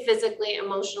 mentally, physically,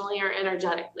 emotionally, or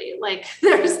energetically. Like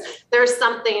there's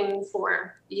something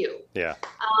for you. Yeah.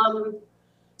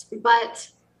 But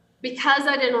because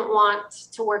I didn't want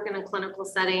to work in a clinical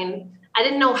setting, I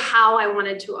didn't know how I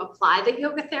wanted to apply the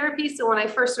yoga therapy. So when I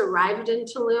first arrived in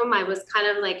Tulum, I was kind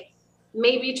of like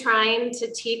maybe trying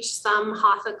to teach some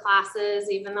hatha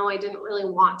classes, even though I didn't really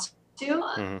want to.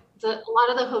 A lot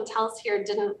of the hotels here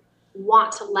didn't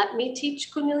want to let me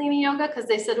teach Kundalini yoga because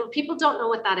they said, well, people don't know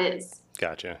what that is.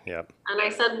 Gotcha. Yep. And I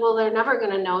said, well, they're never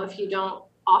going to know if you don't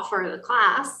offer the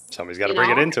class. Somebody's got to bring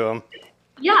it into them.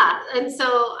 Yeah. And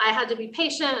so I had to be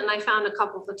patient, and I found a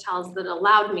couple of hotels that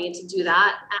allowed me to do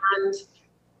that.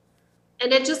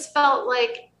 And it just felt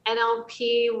like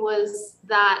NLP was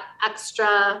that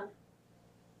extra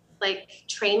like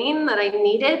training that I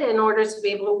needed in order to be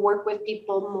able to work with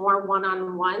people more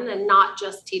one-on-one and not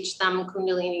just teach them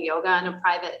Kundalini yoga in a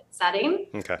private setting,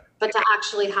 but to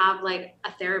actually have like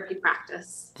a therapy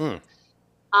practice. And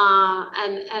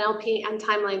NLP and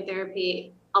timeline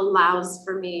therapy allows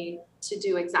for me to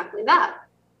do exactly that.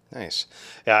 Nice.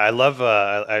 Yeah, I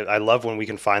love when we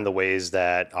can find the ways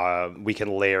that we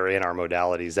can layer in our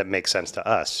modalities that make sense to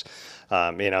us.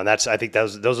 And I think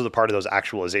those are the part of those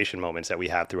actualization moments that we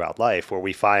have throughout life, where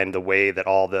we find the way that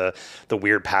all the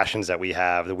weird passions that we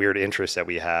have, the weird interests that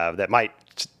we have that might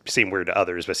seem weird to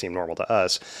others but seem normal to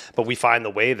us, but we find the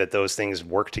way that those things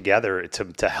work together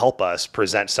to help us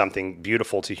present something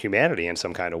beautiful to humanity in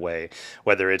some kind of way,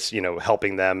 whether it's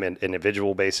helping them in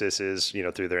individual basis is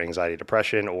through their anxiety,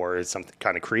 depression, or it's some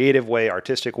kind of creative way,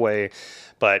 artistic way.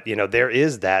 But there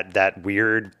is that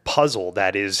weird puzzle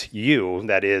that is you,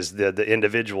 that is the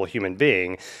individual human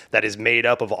being, that is made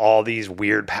up of all these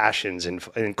weird passions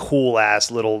and cool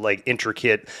ass little like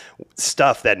intricate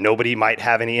stuff that nobody might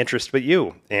have any interest but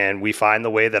you. And we find the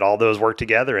way that all those work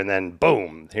together, and then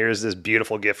boom, here's this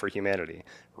beautiful gift for humanity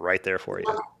right there for you.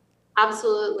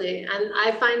 Absolutely. And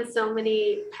I find so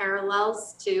many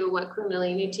parallels to what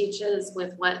Kundalini teaches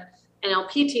with what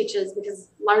NLP teaches, because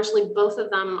largely both of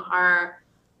them are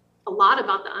a lot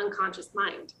about the unconscious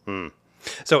mind.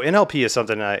 So NLP is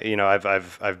something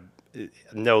I've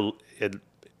know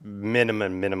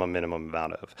minimum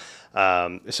amount of.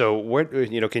 So what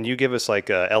can you give us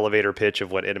like a elevator pitch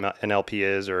of what NLP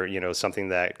is, or something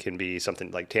that can be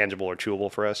something like tangible or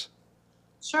chewable for us?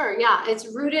 Sure. Yeah, it's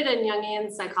rooted in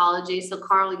Jungian psychology. So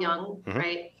Carl Jung,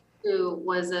 right, who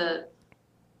was a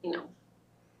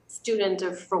student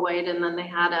of Freud, and then they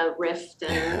had a rift,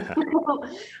 and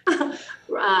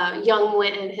Jung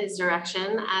went in his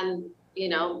direction and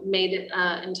made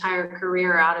an entire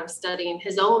career out of studying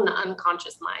his own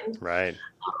unconscious mind. Right.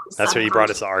 That's where he brought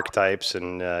us the archetypes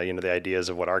and the ideas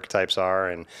of what archetypes are.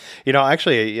 And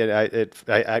actually,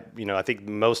 I think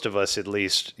most of us, at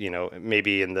least,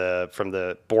 maybe from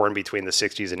the born between the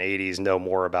 60s and 80s, know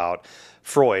more about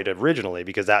Freud originally,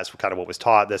 because that's kind of what was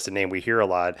taught. That's the name we hear a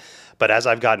lot. But as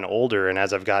I've gotten older and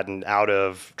as I've gotten out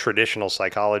of traditional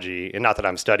psychology, and not that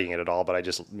I'm studying it at all, but I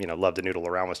just love to noodle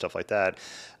around with stuff like that,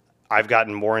 I've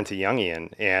gotten more into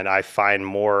Jungian, and I find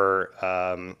more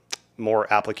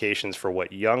applications for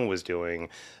what Jung was doing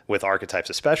with archetypes,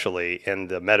 especially in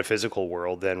the metaphysical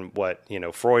world, than what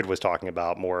Freud was talking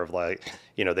about, more of like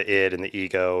the id and the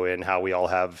ego, and how we all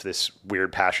have this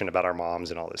weird passion about our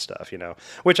moms and all this stuff,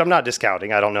 which I'm not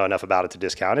discounting. I don't know enough about it to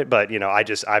discount it, but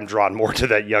I'm drawn more to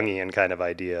that Jungian kind of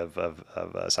idea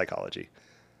of psychology.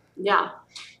 Yeah,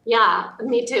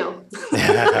 me too.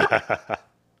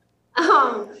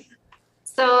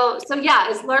 So yeah,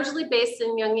 it's largely based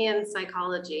in Jungian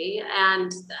psychology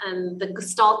and the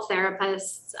Gestalt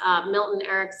therapists, Milton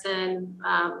Erickson,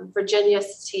 Virginia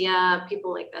Satir,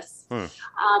 people like this.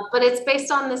 But it's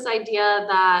based on this idea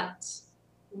that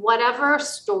whatever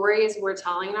stories we're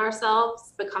telling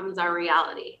ourselves becomes our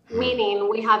reality, meaning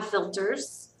we have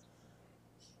filters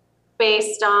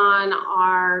based on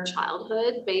our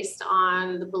childhood, based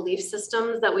on the belief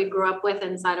systems that we grew up with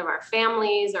inside of our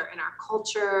families or in our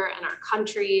culture and our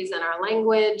countries and our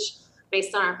language,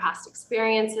 based on our past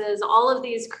experiences. All of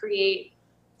these create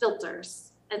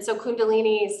filters. And so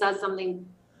Kundalini says something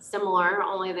similar,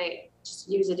 only they just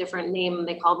use a different name.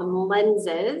 They call them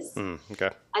lenses. Okay.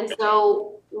 And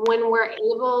so when we're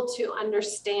able to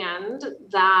understand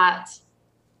that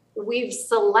we've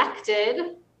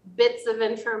selected bits of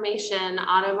information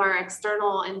out of our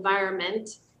external environment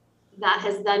that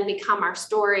has then become our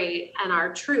story and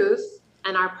our truth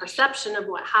and our perception of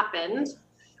what happened,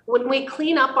 when we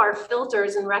clean up our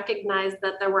filters and recognize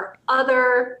that there were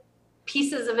other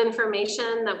pieces of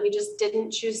information that we just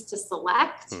didn't choose to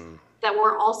select that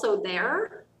were also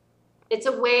there, it's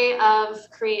a way of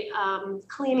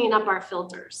cleaning up our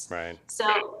filters. Right.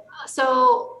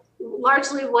 So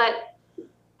largely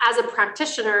as a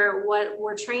practitioner, what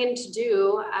we're trained to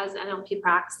do as NLP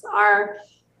pracs are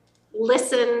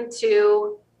listen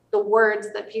to the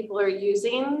words that people are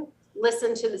using,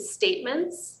 listen to the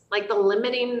statements, like the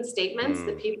limiting statements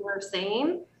that people are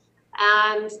saying,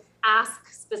 and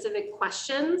ask specific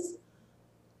questions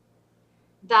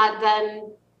that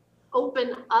then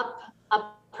open up a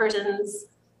person's,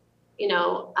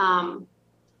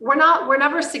 we're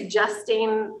never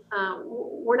suggesting,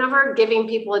 we're never giving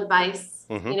people advice.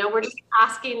 We're just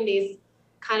asking these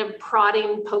kind of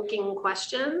prodding, poking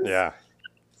questions Yeah.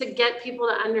 to get people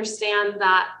to understand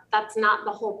that that's not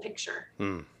the whole picture.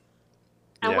 Mm.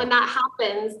 And Yeah. when that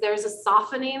happens, there's a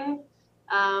softening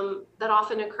that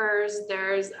often occurs.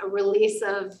 There's a release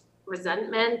of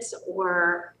resentment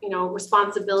or,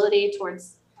 responsibility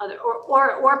towards other,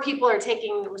 or people are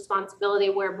taking responsibility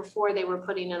where before they were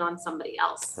putting it on somebody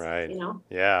else. Right.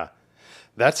 Yeah.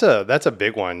 That's a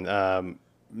big one.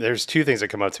 There's two things that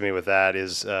come up to me with that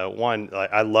is one,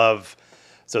 I love.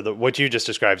 So what you just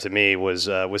described to me was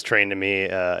trained to me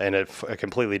in a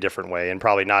completely different way, and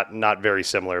probably not very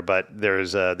similar. But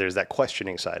there's that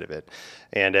questioning side of it,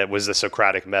 and it was the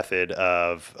Socratic method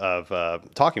of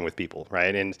talking with people,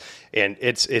 right? And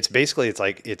it's basically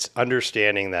it's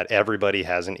understanding that everybody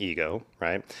has an ego,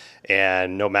 right?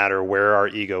 And no matter where our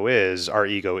ego is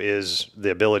the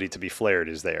ability to be flared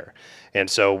is there. And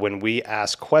so when we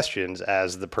ask questions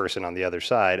as the person on the other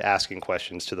side, asking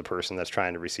questions to the person that's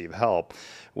trying to receive help,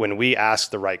 when we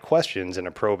ask the right questions in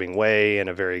a probing way, in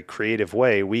a very creative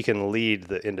way, we can lead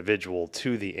the individual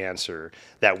to the answer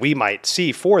that we might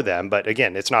see for them. But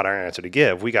again, it's not our answer to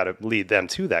give. We got to lead them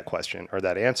to that question or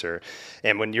that answer.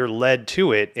 And when you're led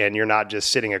to it and you're not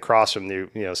just sitting across from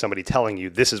somebody telling you,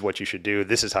 this is what you should do,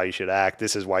 this is how you should act,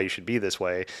 this is why you should be this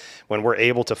way, when we're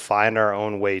able to find our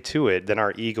own way to it, then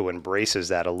our ego embraces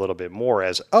that a little bit more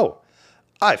as, oh,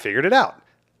 I figured it out.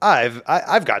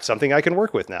 I've got something I can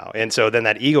work with now. And so then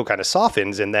that ego kind of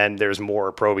softens, and then there's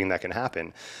more probing that can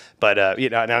happen. But,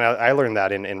 and I learned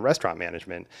that in restaurant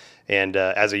management. And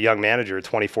as a young manager,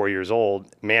 24 years old,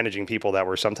 managing people that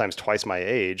were sometimes twice my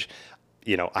age,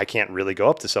 I can't really go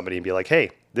up to somebody and be like,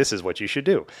 hey, this is what you should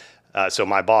do. So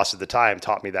my boss at the time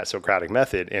taught me that Socratic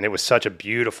method, and it was such a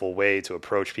beautiful way to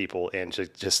approach people and to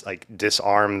just like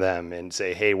disarm them and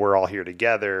say, hey, we're all here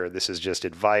together. This is just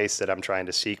advice that I'm trying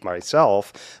to seek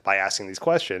myself by asking these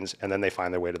questions, and then they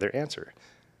find their way to their answer.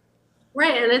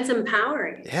 Right, and it's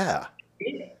empowering. Yeah.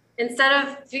 Instead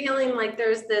of feeling like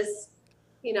there's this,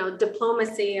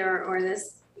 diplomacy or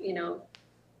this,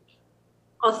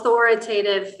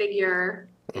 authoritative figure,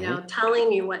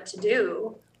 telling you what to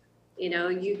do.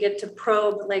 You get to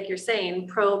probe, like you're saying,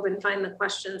 probe and find the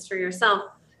questions for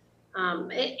yourself.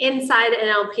 Inside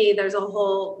NLP, there's a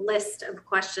whole list of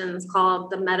questions called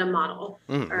the meta model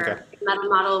or meta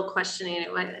model questioning.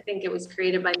 I think it was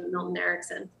created by Milton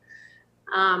Erickson.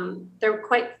 They're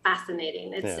quite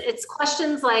fascinating. It's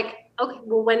questions like, okay,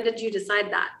 well, when did you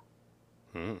decide that?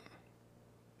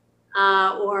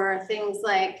 Or things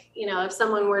like, if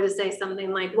someone were to say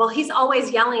something like, well, he's always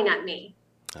yelling at me.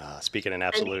 Speaking in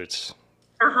absolutes.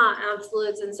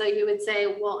 Absolutes. And so you would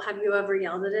say, well, have you ever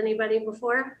yelled at anybody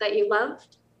before that you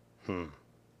loved? Things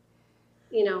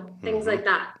like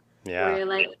that. Yeah. Where you're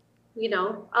like,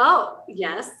 oh,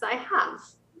 yes, I have.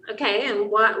 Okay.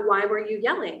 And why were you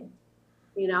yelling?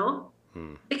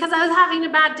 Because I was having a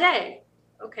bad day.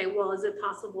 Okay. Well, is it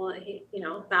possible that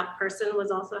that person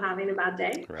was also having a bad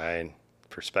day? Right.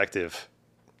 Perspective.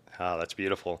 Oh, that's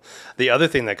beautiful. The other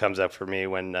thing that comes up for me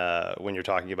when you're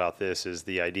talking about this is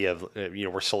the idea of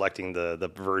we're selecting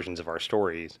the versions of our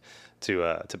stories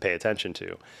to pay attention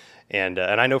to, and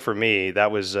I know for me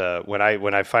that was when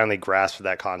I finally grasped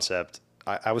that concept,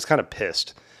 I was kind of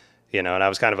pissed, and I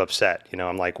was kind of upset.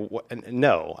 I'm like,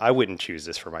 no, I wouldn't choose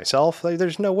this for myself. Like,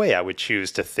 there's no way I would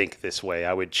choose to think this way.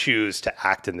 I would choose to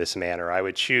act in this manner. I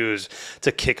would choose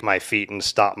to kick my feet and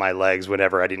stomp my legs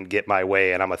whenever I didn't get my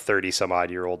way. And I'm a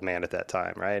 30-some-odd-year-old man at that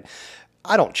time, right?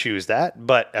 I don't choose that.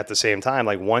 But at the same time,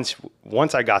 like once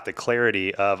I got the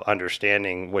clarity of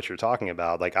understanding what you're talking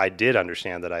about, like I did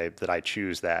understand that I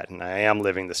choose that, and I am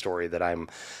living the story that I'm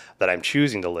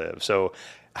choosing to live. So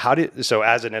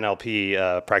as an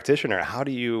NLP practitioner, how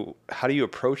do you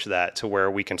approach that to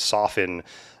where we can soften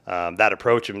that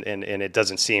approach and it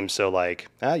doesn't seem so like,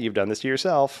 you've done this to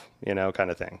yourself,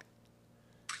 kind of thing?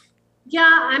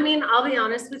 Yeah, I mean, I'll be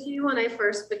honest with you. When I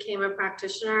first became a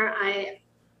practitioner,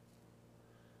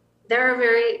 they're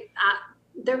very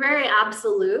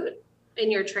absolute in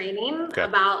your training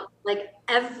about like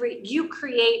you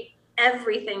create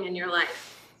everything in your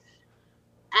life.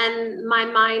 And my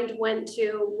mind went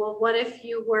to, well, what if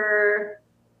you were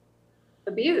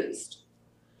abused?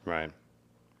 Right.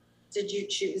 Did you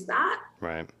choose that?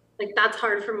 Right. Like, that's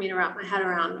hard for me to wrap my head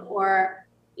around. Or,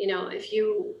 if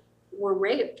you were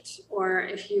raped, or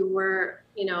if you were,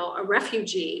 a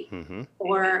refugee,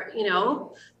 or,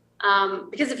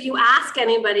 because if you ask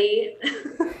anybody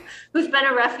who's been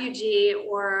a refugee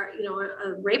or,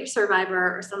 a rape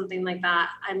survivor or something like that,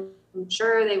 I'm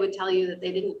sure they would tell you that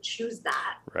they didn't choose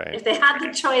that. Right. If they had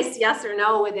the choice, yes or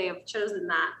no, would they have chosen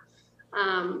that?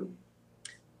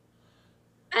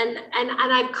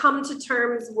 and I've come to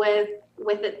terms with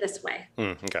it this way.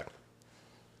 Okay.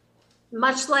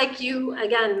 Much like you,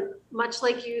 again, much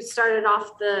like you started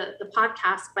off the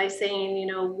podcast by saying, you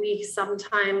know, we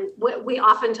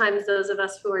oftentimes, those of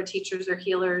us who are teachers or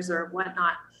healers or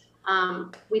whatnot,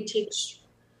 we teach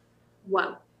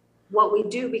what we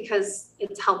do because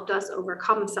it's helped us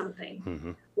overcome something.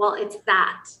 Mm-hmm. Well, it's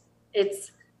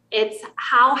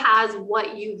how has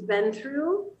what you've been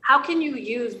through, how can you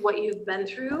use what you've been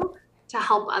through to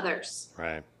help others?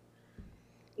 Right.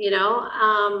 You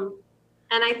know,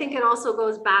 and I think it also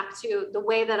goes back to the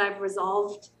way that I've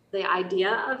resolved the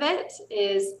idea of it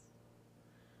is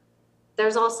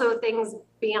there's also things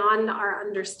beyond our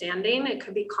understanding. It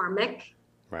could be karmic.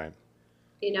 Right.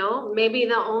 You know, maybe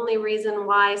the only reason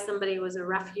why somebody was a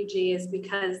refugee is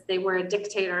because they were a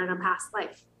dictator in a past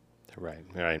life. Right.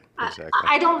 Exactly.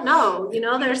 I don't know. You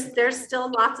know, there's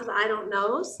still lots of I don't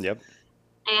knows. Yep.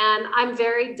 And I'm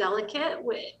very delicate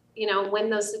with, you know, when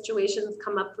those situations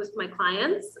come up with my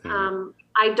clients.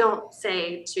 I don't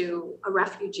say to a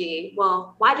refugee,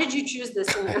 well, why did you choose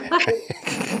this in your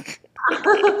life?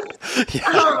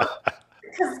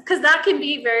 Because that can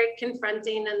be very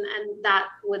confronting, and that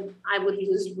I would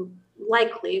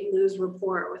likely lose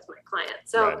rapport with my client.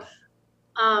 So,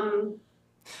 right.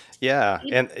 Yeah.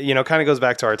 And, you know, kind of goes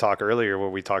back to our talk earlier where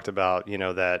we talked about, you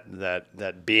know,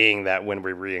 that being that when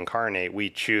we reincarnate, we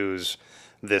choose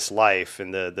this life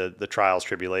and the trials,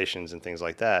 tribulations and things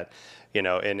like that, you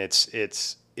know, and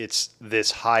it's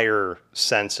this higher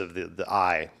sense of the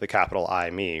I, the capital I,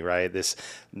 me, right?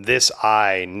 This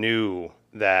I knew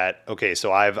that, okay,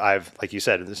 so I've, like you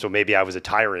said, so maybe I was a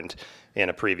tyrant in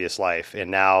a previous life.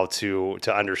 And now to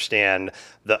understand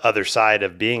the other side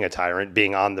of being a tyrant,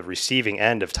 being on the receiving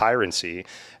end of tyrancy,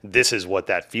 this is what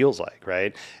that feels like,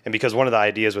 right? And because one of the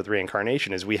ideas with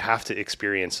reincarnation is we have to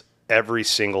experience every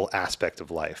single aspect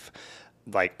of life,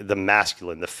 like the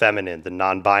masculine, the feminine, the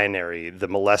non-binary, the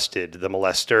molested, the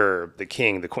molester, the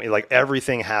king, the queen, like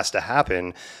everything has to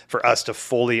happen for us to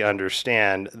fully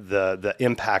understand the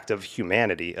impact of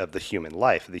humanity, of the human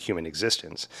life, the human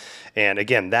existence. And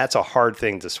again, that's a hard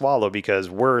thing to swallow because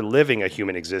we're living a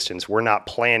human existence. We're not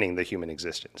planning the human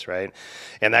existence, right?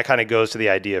 And that kind of goes to the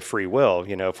idea of free will.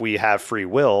 You know, if we have free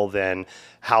will, then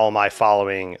how am I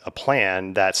following a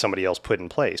plan that somebody else put in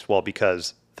place? Well,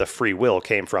 because the free will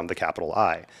came from the capital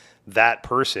I. That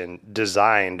person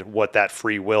designed what that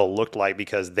free will looked like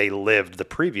because they lived the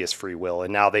previous free will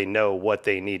and now they know what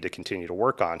they need to continue to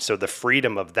work on. So the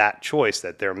freedom of that choice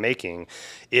that they're making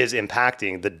is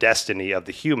impacting the destiny of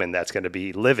the human that's going to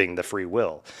be living the free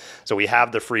will. So we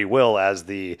have the free will as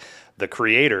the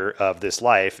creator of this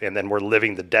life, and then we're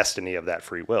living the destiny of that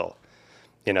free will.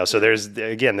 You know, so there's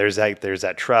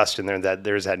that trust, and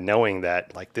there's that knowing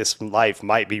that like this life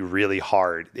might be really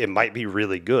hard, it might be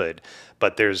really good,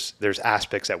 but there's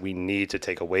aspects that we need to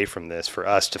take away from this for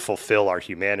us to fulfill our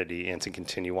humanity and to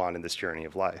continue on in this journey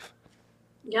of life.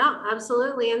 Yeah,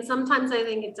 absolutely. And sometimes I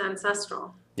think it's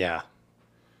ancestral. Yeah.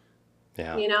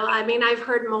 You know, I mean, I've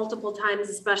heard multiple times,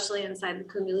 especially inside the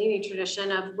Kundalini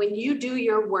tradition, of when you do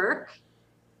your work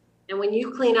and when you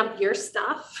clean up your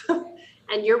stuff.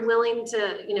 And you're willing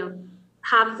to, you know,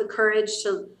 have the courage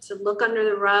to look under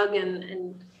the rug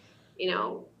and, you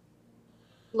know,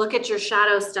 look at your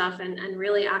shadow stuff and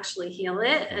really actually heal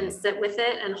it and sit with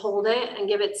it and hold it and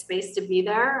give it space to be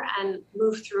there and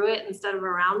move through it instead of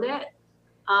around it.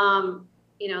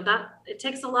 You know, that it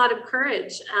takes a lot of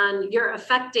courage, and you're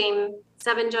affecting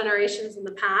 7 generations in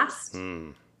the past.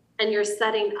 And you're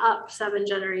setting up 7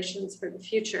 generations for the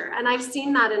future. And I've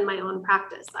seen that in my own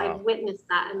practice. Wow. I've witnessed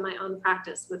that in my own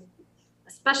practice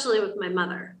especially with my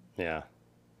mother. Yeah.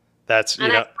 That's, you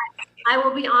and know, I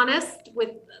will be honest with,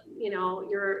 you know,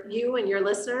 you and your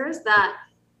listeners that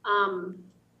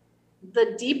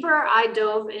the deeper I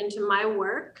dove into my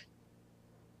work,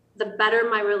 the better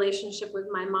my relationship with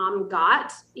my mom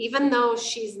got, even though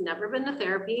she's never been to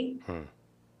therapy.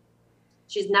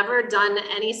 She's never done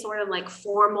any sort of like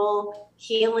formal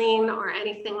healing or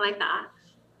anything like that.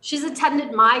 She's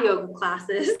attended my yoga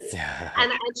classes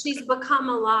and she's become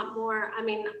a lot more. I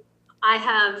mean, I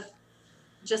have,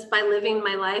 just by living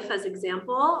my life as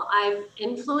example, I've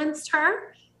influenced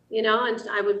her, you know, and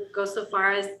I would go so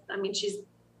far as, I mean, she's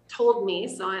told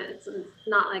me, so it's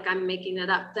not like I'm making it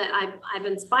up, that I've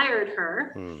inspired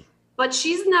her. But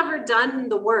she's never done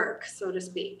the work, so to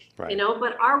speak, you know,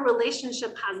 but our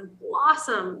relationship has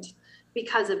blossomed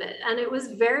because of it. And it was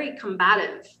very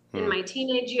combative in my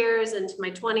teenage years, into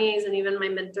my 20s, and even my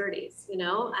mid 30s, you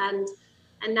know, and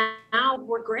now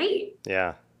we're great.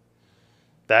 Yeah.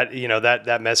 That, you know,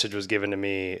 that message was given to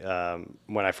me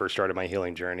when I first started my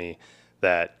healing journey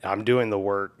that I'm doing the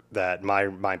work that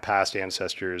my past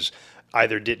ancestors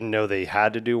either didn't know they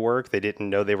had to do work, they didn't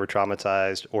know they were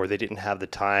traumatized, or they didn't have the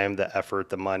time, the effort,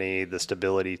 the money, the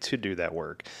stability to do that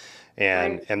work.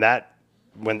 And Right. and that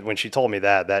when she told me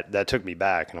that took me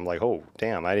back, and I'm like, oh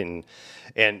damn, I didn't.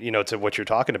 And to what you're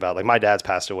talking about, like my dad's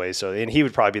passed away, so and he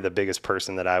would probably be the biggest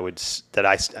person that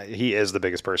he is the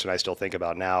biggest person I still think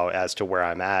about now as to where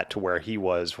I'm at to where he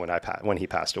was when he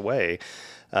passed away.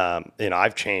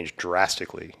 I've changed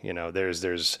drastically.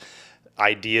 There's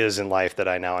ideas in life that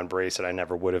I now embrace that I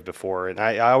never would have before. And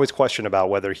I always question about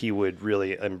whether he would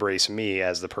really embrace me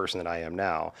as the person that I am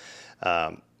now.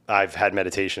 I've had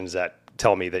meditations that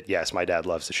tell me that yes, my dad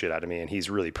loves the shit out of me and he's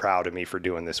really proud of me for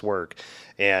doing this work.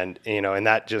 And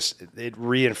that just, it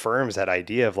reaffirms that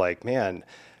idea of like, man,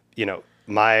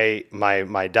 my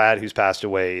dad who's passed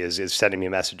away is sending me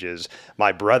messages.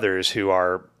 My brothers who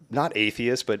are not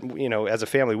atheists, but as a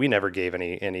family, we never gave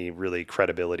any really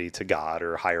credibility to God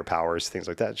or higher powers, things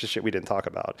like that. It's just shit we didn't talk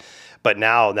about. But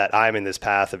now that I'm in this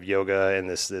path of yoga and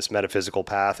this metaphysical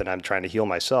path, and I'm trying to heal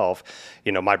myself,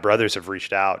 my brothers have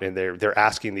reached out and they're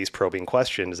asking these probing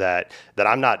questions that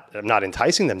I'm not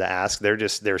enticing them to ask.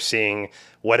 They're seeing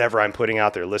whatever I'm putting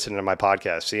out there, listening to my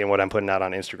podcast, seeing what I'm putting out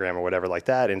on Instagram or whatever like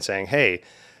that, and saying, hey,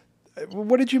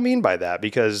 what did you mean by that?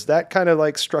 Because that kind of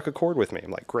like struck a chord with me. I'm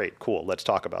like, great, cool. Let's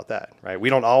talk about that. Right. We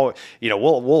don't all,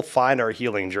 we'll find our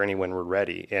healing journey when we're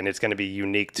ready, and it's going to be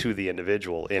unique to the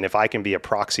individual. And if I can be a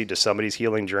proxy to somebody's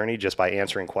healing journey just by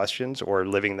answering questions or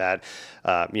living that,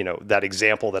 that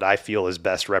example that I feel is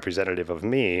best representative of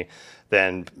me,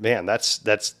 then man, that's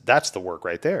the work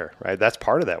right there. Right. That's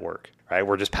part of that work. Right.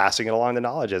 We're just passing it along the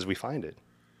knowledge as we find it.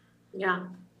 Yeah.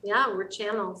 Yeah. We're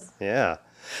channels. Yeah.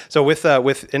 So with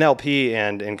NLP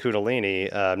and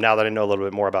Kundalini, now that I know a little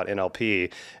bit more about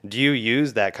NLP, do you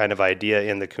use that kind of idea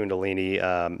in the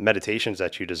Kundalini meditations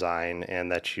that you design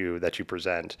and that you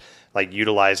present, like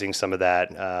utilizing some of that,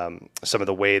 some of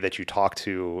the way that you talk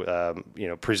to,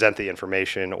 present the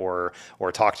information or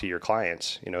talk to your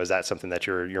clients? Is that something that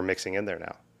you're mixing in there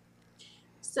now?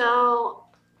 So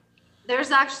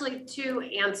there's actually two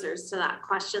answers to that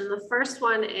question. The first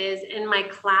one is in my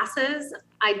classes,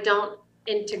 I don't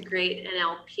integrate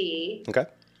NLP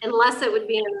unless it would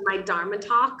be in my Dharma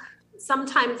talk.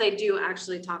 Sometimes I do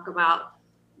actually talk about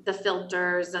the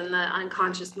filters and the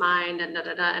unconscious mind and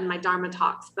in my Dharma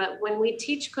talks. But when we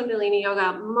teach Kundalini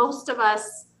yoga, most of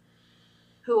us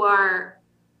who are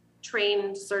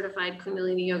trained, certified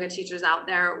Kundalini yoga teachers out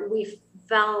there, we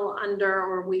fall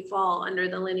under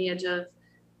the lineage of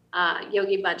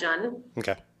Yogi Bhajan.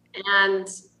 Okay. And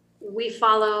we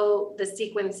follow the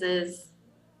sequences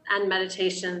and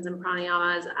meditations and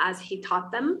pranayamas as he taught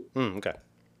them. Okay.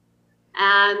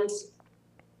 And,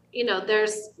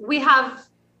 we have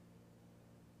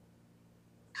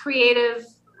creative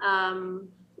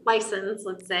license,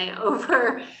 let's say,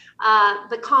 over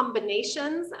the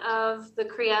combinations of the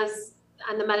kriyas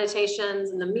and the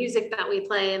meditations and the music that we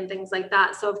play and things like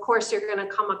that. So of course you're going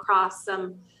to come across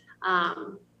some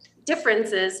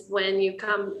differences when you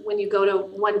go to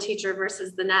one teacher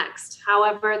versus the next.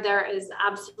 However, there is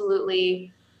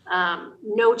absolutely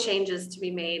no changes to be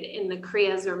made in the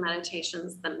kriyas or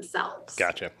meditations themselves.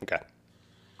 Gotcha. Okay.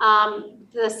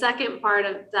 The second part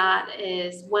of that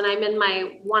is when I'm in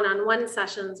my one-on-one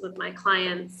sessions with my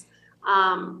clients,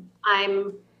 I'm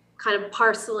kind of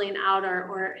parceling out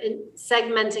or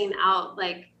segmenting out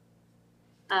like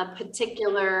a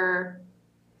particular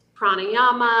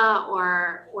pranayama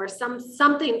or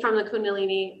something from the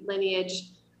Kundalini lineage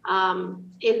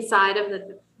inside of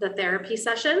the therapy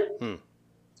session.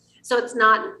 So it's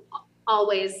not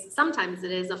always, sometimes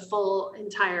it is a full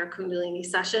entire Kundalini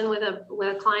session with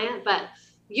a client, but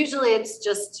usually it's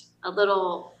just a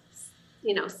little,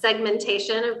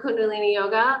 segmentation of Kundalini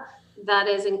yoga that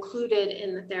is included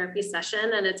in the therapy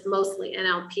session. And it's mostly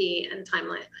NLP and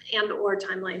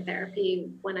timeline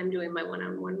therapy when I'm doing my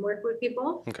one-on-one work with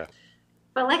people. Okay.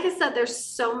 But like I said, there's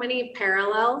so many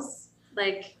parallels,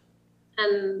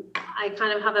 and I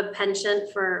kind of have a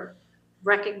penchant for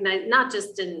recognize, not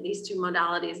just in these two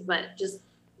modalities, but just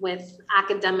with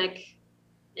academic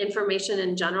information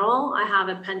in general. I have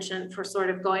a penchant for sort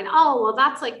of going, oh, well,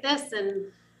 that's like this. And,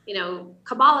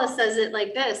 Kabbalah says it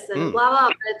like this and blah, blah,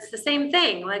 but it's the same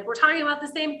thing. Like we're talking about the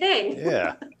same thing.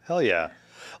 Yeah. Hell yeah.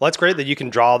 Well, that's great that you can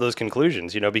draw those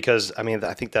conclusions, because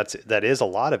I think that is a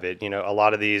lot of it. A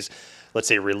lot of these, let's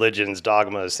say religions,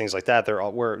 dogmas, things like that, they're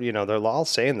all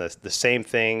saying the same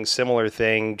thing, similar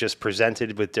thing, just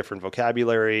presented with different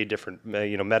vocabulary, different,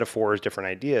 metaphors, different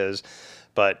ideas.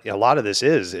 but a lot of this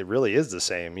it really is the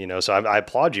same, you know. So I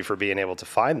applaud you for being able to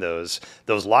find those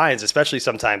lines, especially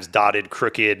sometimes dotted,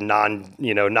 crooked,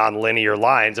 non-linear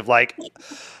lines of like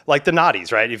the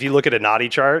Noddies, right? If you look at a Noddy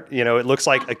chart, you know, it looks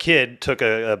like a kid took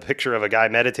a picture of a guy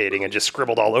meditating and just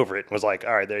scribbled all over it and was like,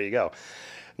 all right, there you go.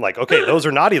 I'm like, okay, those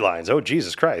are Noddy lines. Oh,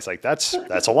 Jesus Christ. Like that's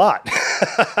a lot.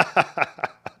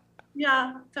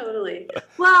 Yeah, totally.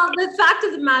 Well, the fact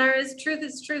of the matter is truth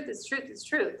is truth is truth is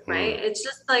truth, right? It's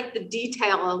just like the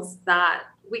details that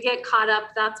we get caught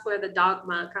up. That's where the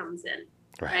dogma comes in,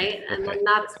 right? And then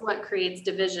that's what creates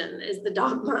division is the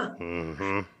dogma.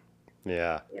 Mm-hmm.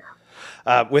 Yeah.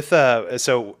 Yeah. With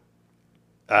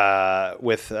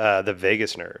the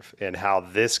vagus nerve and how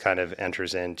this kind of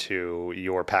enters into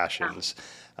your passions.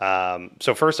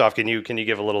 So first off, can you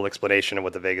give a little explanation of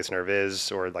what the vagus nerve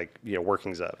is, or like, you know,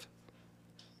 workings of?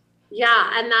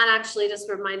 Yeah, and that actually just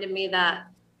reminded me that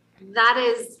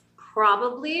is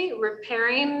probably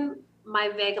repairing my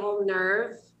vagal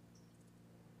nerve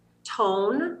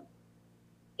tone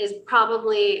is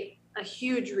probably a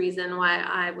huge reason why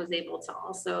I was able to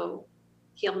also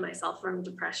heal myself from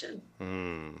depression.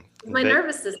 My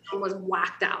nervous system was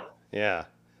whacked out. Yeah.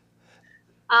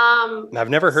 I've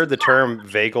never heard the term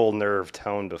vagal nerve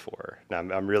tone before. Now,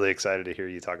 I'm really excited to hear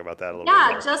you talk about that a little bit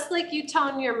more. Yeah, just like you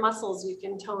tone your muscles, you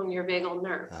can tone your vagal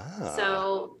nerve.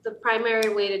 So the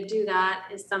primary way to do that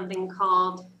is something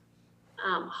called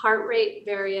heart rate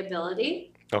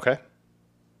variability. Okay.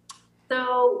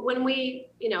 So when we,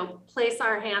 place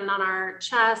our hand on our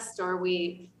chest or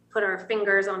we put our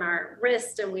fingers on our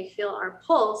wrist and we feel our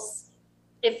pulse,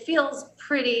 it feels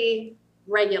pretty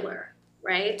regular,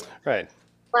 right? Right.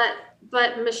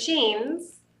 But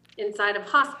machines inside of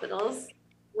hospitals,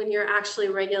 when you're actually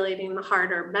regulating the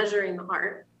heart or measuring the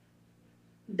heart,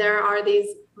 there are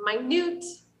these minute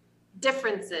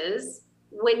differences.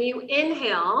 When you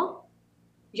inhale,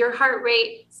 your heart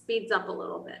rate speeds up a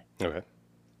little bit. Okay.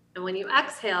 And when you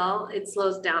exhale, it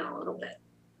slows down a little bit.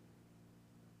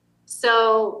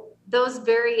 So those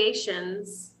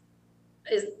variations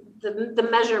is the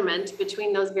measurement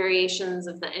between those variations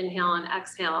of the inhale and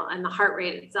exhale and the heart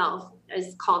rate itself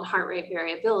is called heart rate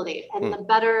variability. And the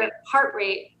better heart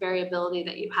rate variability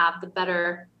that you have, the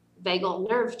better vagal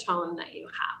nerve tone that you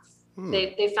have.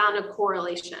 They found a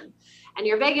correlation. And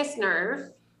your vagus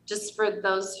nerve, just for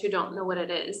those who don't know what it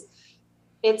is,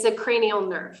 it's a cranial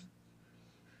nerve.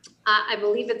 I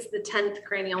believe it's the 10th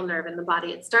cranial nerve in the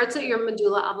body. It starts at your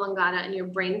medulla oblongata and your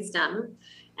brainstem.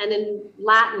 And in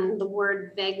Latin, the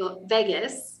word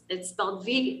vagus, it's spelled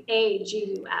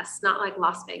V-A-G-U-S, not like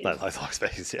Las Vegas. Not like Las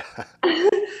Vegas, yeah.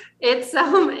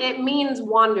 It means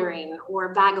wandering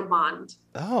or vagabond.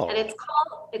 Oh. And it's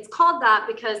called that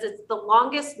because it's the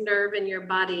longest nerve in your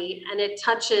body and it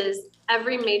touches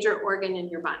every major organ in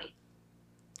your body.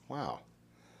 Wow.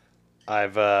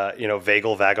 I've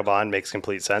vagal vagabond makes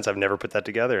complete sense. I've never put that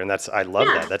together, and I love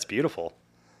that. That's beautiful.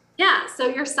 Yeah, so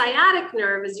your sciatic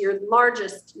nerve is your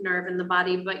largest nerve in the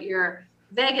body, but your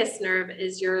vagus nerve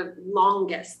is your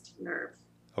longest nerve.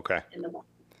 Okay. In the body.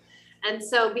 And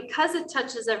so because it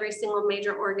touches every single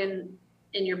major organ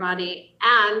in your body,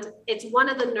 and it's one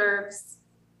of the nerves,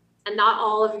 and not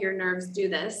all of your nerves do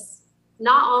this,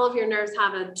 not all of your nerves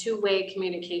have a two-way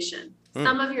communication.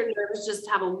 Some of your nerves just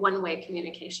have a one-way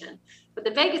communication, but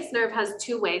the vagus nerve has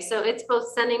two-way. So it's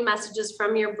both sending messages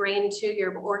from your brain to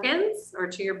your organs or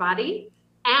to your body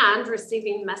and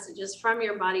receiving messages from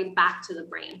your body back to the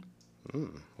brain.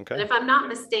 Okay. And if I'm not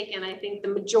mistaken, I think the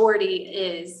majority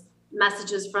is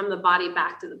messages from the body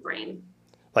back to the brain.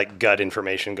 Like gut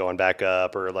information going back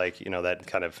up, or like, that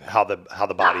kind of how the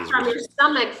body's from your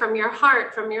stomach, from your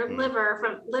heart, from your liver,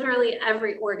 from literally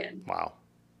every organ. Wow.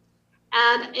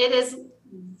 And it is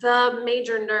the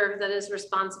major nerve that is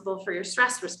responsible for your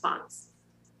stress response.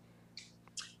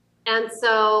 And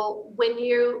so when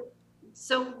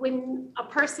a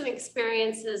person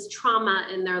experiences trauma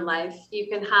in their life, you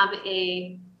can have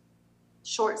a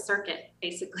short circuit,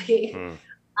 basically,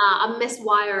 a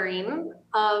miswiring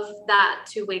of that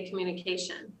two-way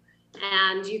communication.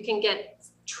 And you can get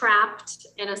trapped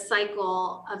in a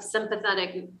cycle of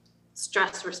sympathetic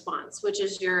stress response, which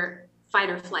is your fight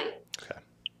or flight. Okay.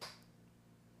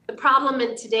 The problem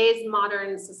in today's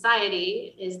modern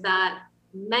society is that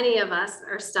many of us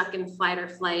are stuck in fight or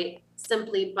flight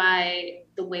simply by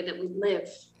the way that we live.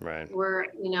 Right. We're,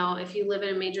 if you live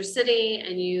in a major city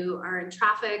and you are in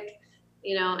traffic,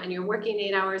 and you're working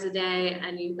 8 hours a day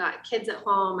and you've got kids at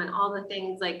home and all the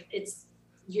things,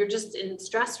 you're just in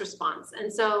stress response.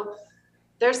 And so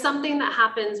there's something that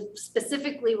happens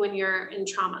specifically when you're in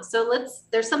trauma. So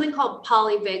there's something called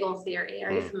polyvagal theory.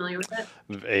 Are you familiar with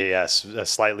it? Yes,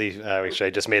 slightly. Actually, I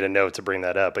just made a note to bring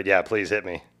that up, but yeah, please hit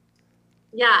me.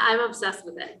 Yeah, I'm obsessed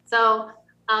with it. So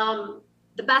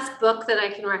the best book that I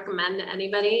can recommend to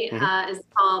anybody is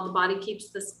called The Body Keeps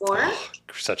the Score. Oh,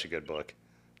 such a good book.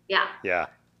 Yeah. Yeah.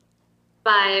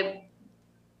 By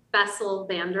Bessel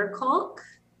van der Kolk.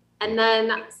 And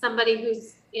then somebody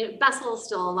who's, Bessel's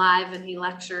still alive and he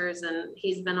lectures and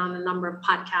he's been on a number of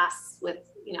podcasts with,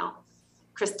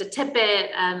 Krista Tippett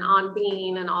and On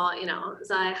Being and all,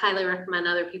 so I highly recommend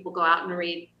other people go out and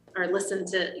read or listen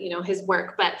to, his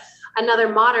work. But another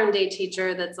modern day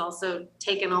teacher that's also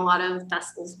taken a lot of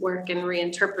Bessel's work and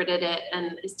reinterpreted it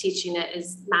and is teaching it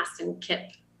is Mastin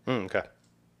Kipp. Okay.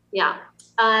 Yeah.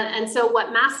 And so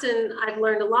what Mastin, I've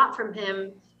learned a lot from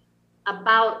him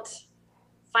about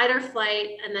fight or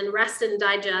flight and then rest and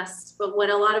digest. But what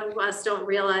a lot of us don't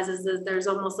realize is that there's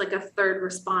almost like a third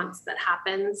response that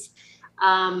happens.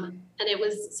 And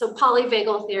so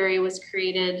polyvagal theory was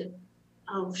created.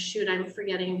 Oh shoot, I'm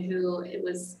forgetting who it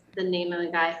was, the name of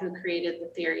the guy who created the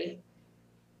theory.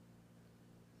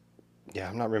 Yeah,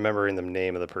 I'm not remembering the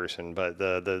name of the person, but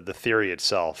the theory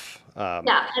itself.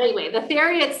 Anyway, the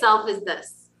theory itself is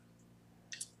this.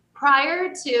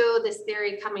 Prior to this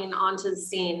theory coming onto the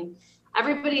scene,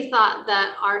 everybody thought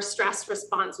that our stress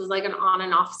response was like an on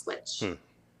and off switch.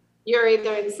 You're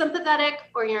either in sympathetic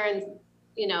or you're in,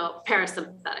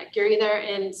 parasympathetic. You're either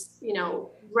in,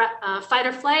 fight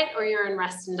or flight or you're in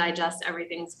rest and digest.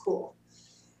 Everything's cool.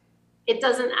 It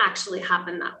doesn't actually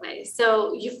happen that way.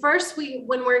 So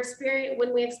when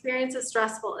we experience a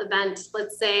stressful event,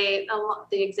 let's say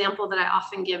the example that I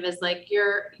often give is like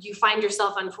you find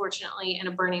yourself unfortunately in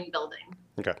a burning building.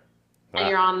 Okay. And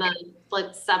you're on the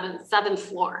seventh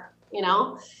floor.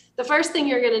 The first thing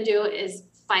you're going to do is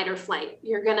fight or flight.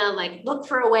 You're going to look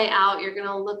for a way out. You're going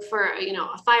to look for,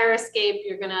 a fire escape.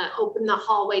 You're going to open the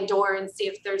hallway door and see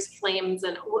if there's flames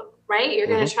right. You're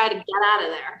going to try to get out of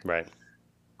there. Right.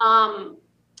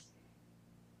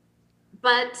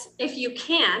 But if you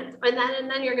can't, and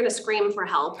then you're going to scream for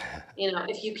help.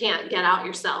 If you can't get out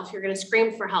yourself, you're going to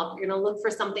scream for help. You're going to look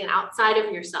for something outside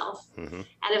of yourself. And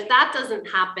if that doesn't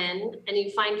happen and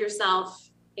you find yourself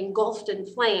engulfed in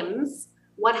flames,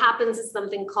 what happens is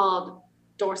something called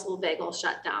dorsal vagal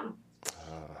shutdown.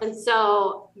 And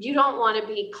so you don't want to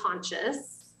be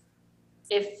conscious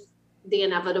if the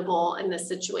inevitable in this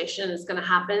situation is going to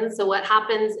happen. So what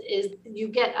happens is you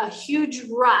get a huge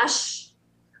rush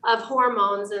of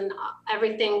hormones and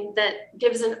everything that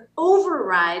gives an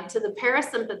override to the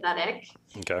parasympathetic.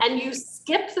 Okay. And you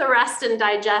skip the rest and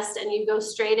digest and you go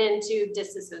straight into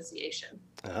disassociation.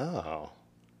 Oh,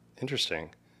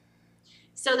 interesting.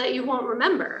 So that you won't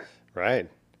remember. Right.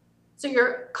 So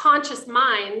your conscious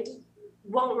mind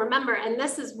won't remember. And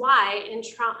this is why in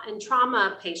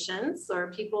trauma patients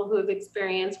or people who have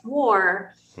experienced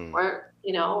war or,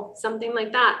 something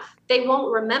like that, they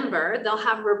won't remember. They'll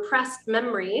have repressed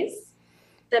memories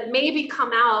that maybe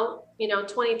come out,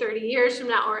 20, 30 years from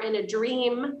now or in a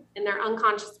dream in their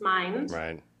unconscious mind.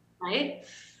 Right. Right.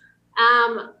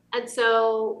 And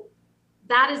so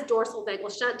that is dorsal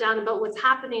vagal shutdown. But what's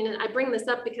happening, and I bring this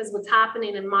up because what's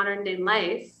happening in modern day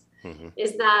life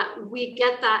is that we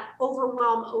get that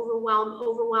overwhelm,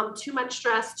 too much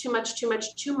stress, too much.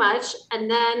 And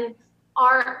then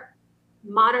our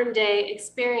modern day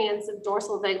experience of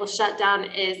dorsal vagal shutdown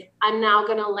is I'm now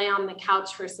going to lay on the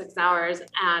couch for 6 hours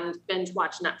and binge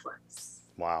watch Netflix.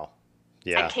 Wow.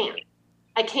 Yeah.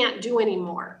 I can't do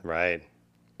anymore. Right.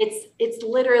 It's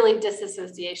literally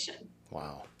disassociation.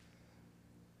 Wow.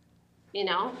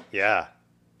 Yeah.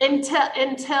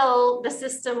 Until the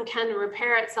system can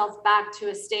repair itself back to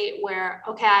a state where,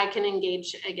 okay, I can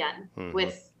engage again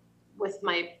with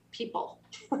my people.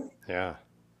 Yeah.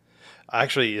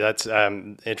 Actually, that's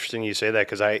interesting you say that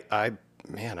because I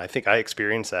think I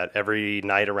experience that every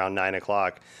night around 9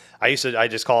 o'clock. I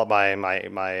just call it my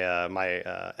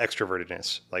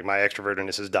extrovertedness. Like my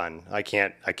extrovertedness is done. I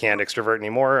can't extrovert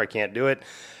anymore. I can't do it.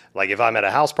 Like if I'm at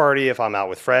a house party, if I'm out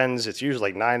with friends, it's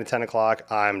usually like 9 to 10 o'clock.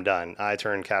 I'm done. I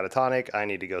turn catatonic. I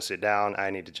need to go sit down. I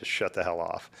need to just shut the hell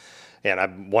off. And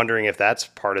I'm wondering if that's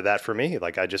part of that for me.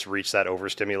 Like I just reached that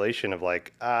overstimulation of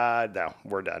like, no,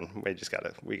 we're done.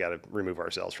 We gotta remove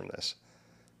ourselves from this.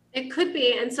 It could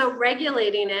be. And so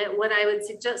regulating it, what I would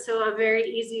suggest, so a very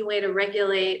easy way to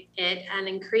regulate it and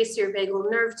increase your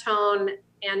vagal nerve tone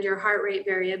and your heart rate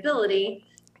variability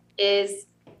is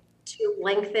to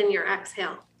lengthen your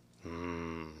exhale.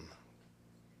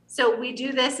 So we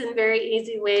do this in very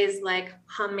easy ways like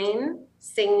humming,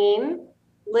 singing,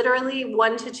 literally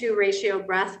 1-to-2 ratio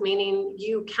breath, meaning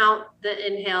you count the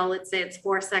inhale, let's say it's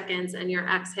 4 seconds, and your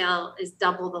exhale is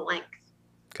double the length.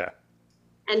 Okay.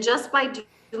 And just by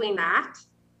doing that,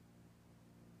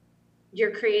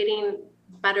 you're creating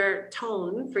better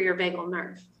tone for your vagal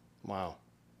nerve. Wow.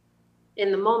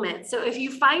 In the moment. So if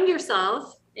you find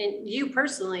yourself, and you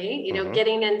personally,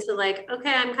 getting into like,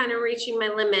 okay, I'm kind of reaching my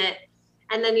limit.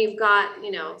 And then you've got,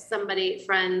 somebody,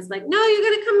 friends like, no, you're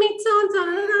going to come meet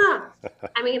so-and-so.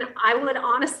 I mean, I would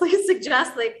honestly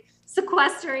suggest like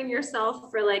sequestering yourself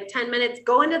for like 10 minutes,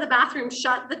 go into the bathroom,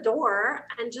 shut the door,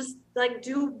 and just like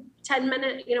do 10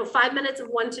 minutes, 5 minutes of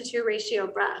 1-to-2 ratio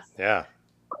breath. Yeah.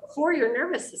 For your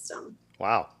nervous system.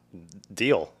 Wow.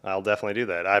 Deal. I'll definitely do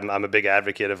that. I'm a big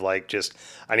advocate of like, just,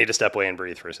 I need to step away and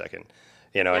breathe for a second.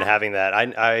 And having that,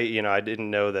 I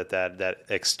didn't know that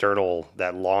external,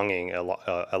 that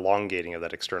elongating of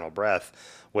that external breath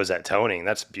was that toning.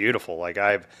 That's beautiful. Like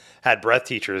I've had breath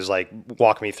teachers like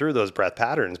walk me through those breath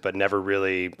patterns, but never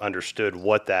really understood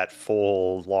what that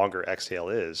full longer exhale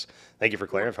is. Thank you for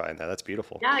clarifying that. That's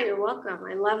beautiful. Yeah, you're welcome.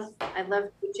 I love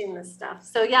teaching this stuff.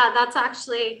 So yeah, that's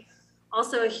actually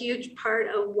also a huge part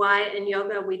of why in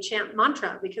yoga we chant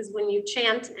mantra, because when you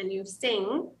chant and you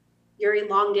sing, you're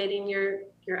elongating your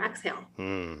exhale.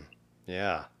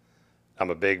 Yeah.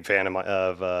 I'm a big fan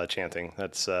of chanting.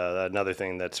 That's another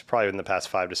thing that's probably in the past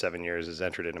 5 to 7 years has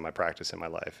entered into my practice in my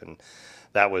life. And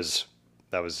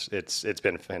it's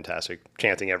been fantastic.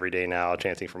 Chanting every day now,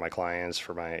 chanting for my clients,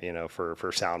 for my,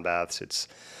 for sound baths.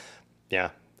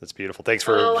 That's beautiful. Thanks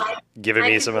for giving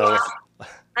me some of those.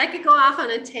 I could go off on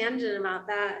a tangent about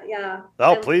that. Yeah.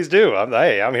 Oh, please do.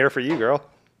 I'm here for you, girl.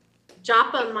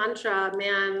 Japa mantra,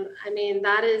 man. I mean,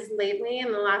 that is lately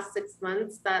in the last 6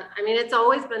 months it's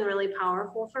always been really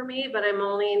powerful for me, but I'm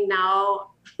only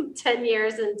now 10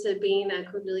 years into being a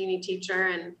Kundalini teacher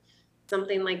and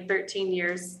something like 13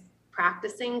 years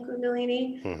practicing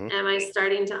Kundalini. Am I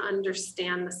starting to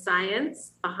understand the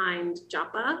science behind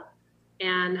japa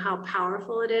and how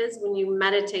powerful it is when you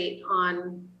meditate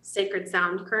on sacred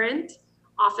sound current?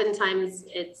 Oftentimes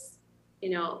it's,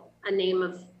 a name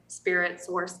of spirit,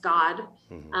 source, God,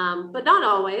 but not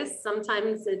always.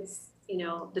 Sometimes it's,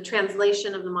 the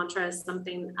translation of the mantra is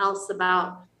something else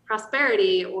about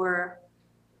prosperity or,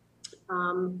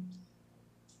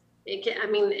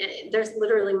 there's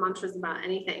literally mantras about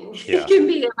anything. Yeah. It can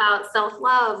be about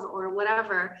self-love or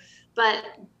whatever, but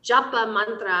japa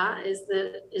mantra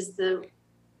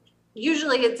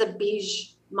usually it's a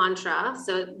bij mantra.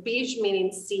 So bij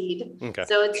meaning seed. Okay.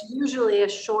 So it's usually a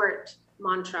short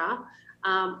mantra.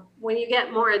 When you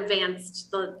get more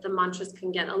advanced, the mantras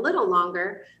can get a little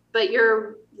longer, but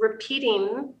you're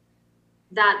repeating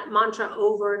that mantra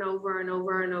over and over and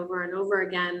over and over and over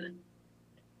again.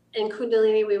 In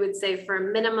Kundalini, we would say for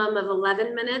a minimum of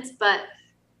 11 minutes, but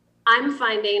I'm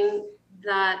finding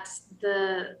that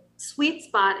the sweet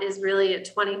spot is really at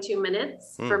 22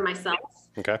 minutes for myself.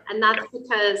 Okay. And that's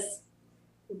because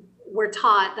we're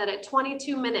taught that at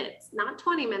 22 minutes, not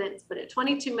 20 minutes, but at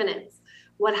 22 minutes,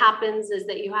 what happens is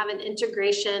that you have an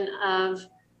integration of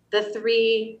the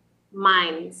 3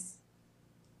 minds,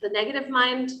 the negative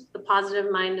mind, the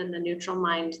positive mind, and the neutral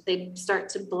mind. They start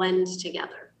to blend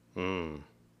together.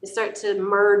 They start to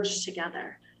merge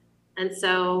together. And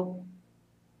so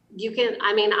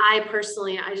I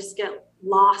personally, I just get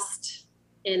lost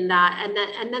in that.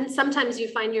 And then sometimes you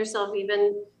find yourself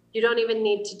you don't even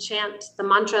need to chant the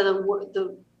mantra.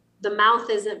 The mouth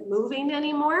isn't moving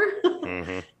anymore,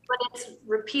 but it's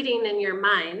repeating in your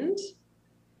mind.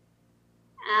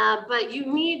 But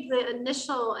you need the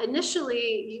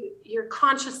initially you're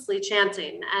consciously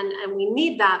chanting, and we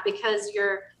need that because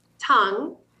your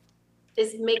tongue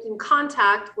is making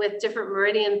contact with different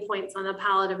meridian points on the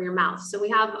palate of your mouth. So we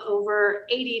have over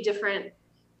 80 different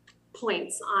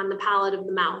points on the palate of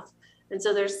the mouth. And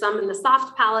so there's some in the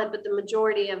soft palate, but the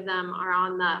majority of them are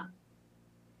on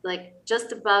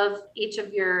just above each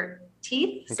of your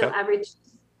teeth. Okay. So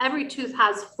every tooth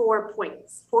has 4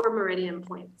 points, 4 meridian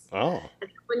points. Oh.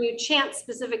 And when you chant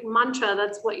specific mantra,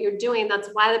 that's what you're doing. That's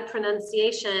why the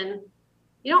pronunciation,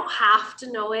 you don't have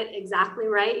to know it exactly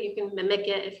right. You can mimic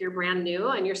it if you're brand new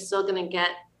and you're still going to get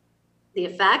the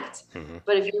effect.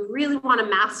 But if you really want to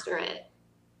master it,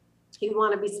 you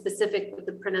want to be specific with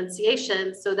the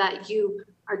pronunciation so that you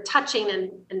are touching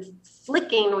and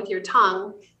flicking with your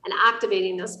tongue and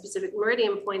activating those specific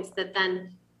meridian points that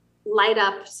then light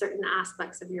up certain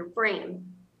aspects of your brain.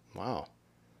 Wow.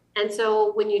 And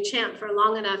so when you chant for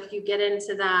long enough, you get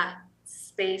into that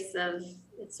space of,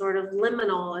 it's sort of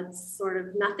liminal, it's sort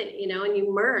of nothing, and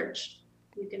you merge.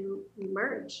 You can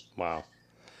merge. Wow.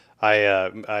 I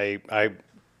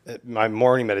my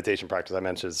morning meditation practice, I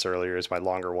mentioned this earlier, is my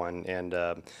longer one. And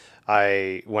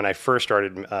when I first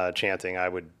started chanting, I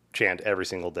would chant every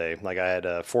single day. Like I had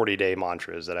 40-day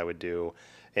mantras that I would do.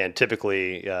 And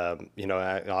typically,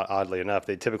 oddly enough,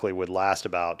 they typically would last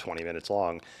about 20 minutes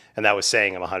long. And that was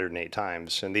saying them 108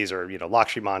 times. And these are,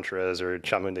 Lakshmi mantras or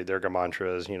Chamundi Durga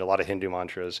mantras, a lot of Hindu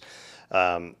mantras.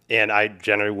 And I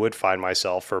generally would find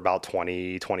myself for about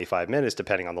 20, 25 minutes,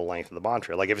 depending on the length of the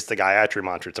mantra. Like if it's the Gayatri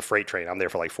mantra, it's a freight train. I'm there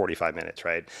for like 45 minutes,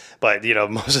 right? But,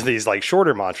 most of these like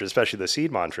shorter mantras, especially the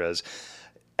seed mantras,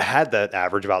 had that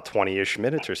average about 20-ish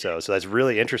minutes or so. So that's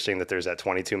really interesting that there's that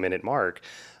 22-minute mark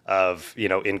of,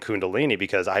 in Kundalini,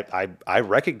 because I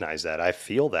recognize that. I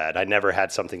feel that. I never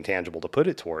had something tangible to put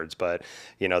it towards, but,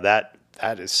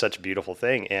 that is such a beautiful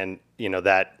thing. And,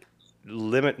 that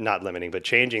not limiting, but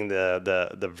changing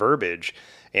the verbiage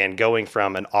and going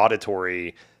from an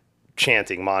auditory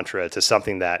chanting mantra to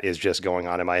something that is just going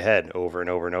on in my head over and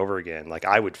over and over again. Like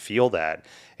I would feel that.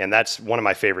 And that's one of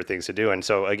my favorite things to do. And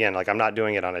so again, like I'm not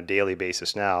doing it on a daily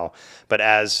basis now, but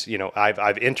as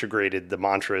I've integrated the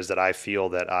mantras that I feel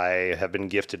that I have been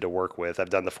gifted to work with. I've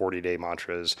done the 40-day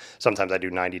mantras. Sometimes I do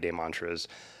 90-day mantras.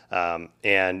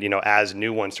 And as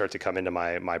new ones start to come into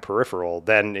my peripheral,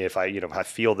 then if I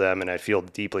feel them and I feel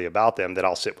deeply about them, then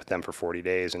I'll sit with them for 40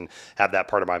 days and have that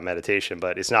part of my meditation.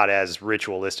 But it's not as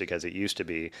ritualistic as it used to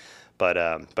be. But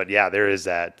yeah, there is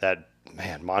that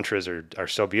man, mantras are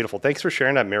so beautiful. Thanks for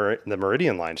sharing that the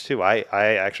meridian lines too. I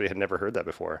actually had never heard that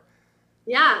before.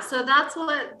 Yeah. So that's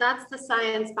the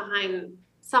science behind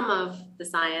some of the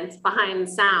science behind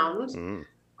sound.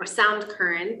 Or sound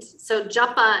current. So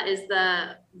japa is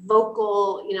the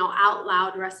vocal, out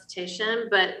loud recitation,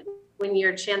 but when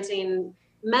you're chanting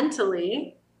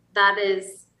mentally,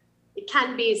 it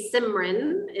can be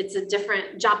Simran. It's a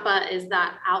different, japa is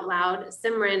that out loud.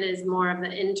 Simran is more of the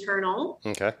internal,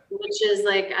 okay, which is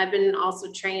like, I've been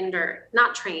also trained, or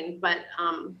not trained, but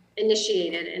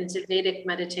initiated into Vedic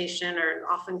meditation, or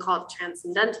often called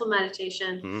transcendental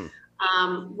meditation,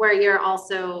 where you're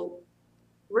also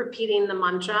repeating the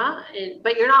mantra,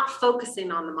 but you're not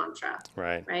focusing on the mantra.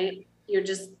 Right.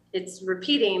 It's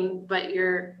repeating, but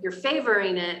you're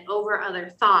favoring it over other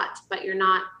thoughts, but you're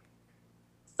not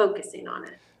focusing on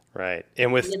it. Right.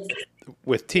 And with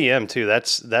TM too,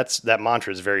 that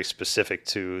mantra is very specific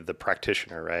to the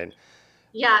practitioner, right?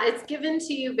 Yeah. It's given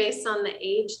to you based on the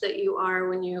age that you are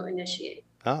when you initiate.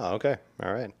 Oh, okay.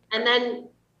 All right. And then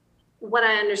what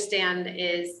I understand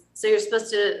is, so you're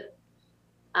supposed to,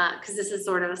 because this is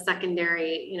sort of a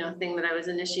secondary, thing that I was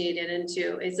initiated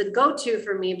into. It's a go-to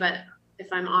for me, but if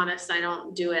I'm honest, I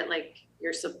don't do it like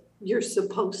you're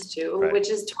supposed to, right. Which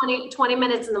is 20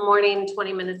 minutes in the morning,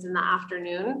 20 minutes in the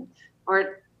afternoon,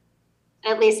 or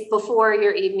at least before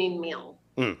your evening meal.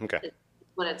 Okay. It's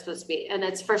what it's supposed to be. And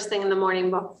it's first thing in the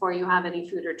morning before you have any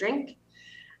food or drink.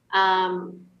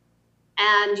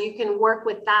 And you can work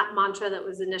with that mantra that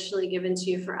was initially given to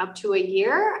you for up to a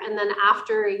year. And then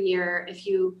after a year, if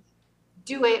you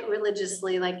do it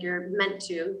religiously, like you're meant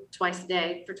to, twice a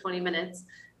day for 20 minutes,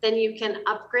 then you can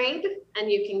upgrade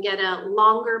and you can get a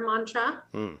longer mantra.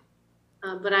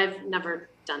 But I've never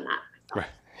done that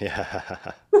myself. Yeah.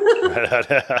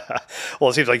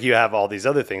 Well, it seems like you have all these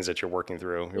other things that you're working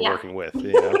through, working with,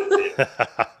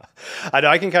 I know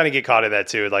I can kind of get caught in that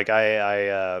too. Like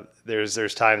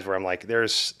there's times where I'm like,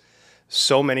 there's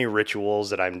so many rituals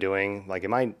that I'm doing. Like,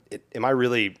 am I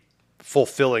really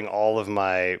fulfilling all of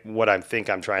what I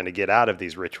think I'm trying to get out of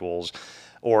these rituals?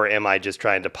 Or am I just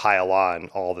trying to pile on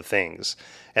all the things?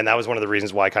 And that was one of the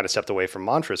reasons why I kind of stepped away from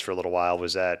mantras for a little while,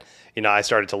 was that, I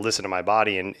started to listen to my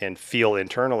body and feel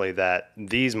internally that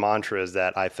these mantras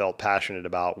that I felt passionate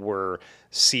about were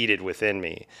seated within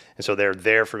me. And so they're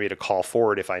there for me to call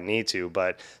forward if I need to,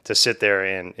 but to sit there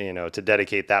and, to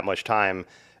dedicate that much time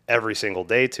every single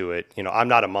day to it. I'm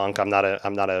not a monk. I'm not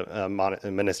a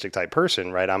monastic type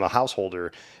person, right? I'm a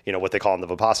householder, what they call in the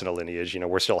Vipassana lineage,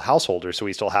 we're still householders. So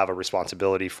we still have a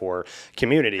responsibility for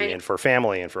community, right, and for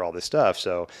family and for all this stuff.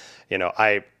 So,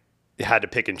 I had to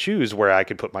pick and choose where I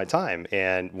could put my time.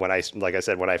 And when like I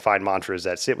said, when I find mantras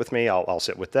that sit with me, I'll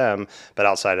sit with them. But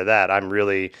outside of that, I'm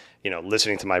really,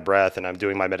 listening to my breath, and I'm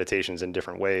doing my meditations in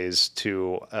different ways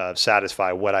to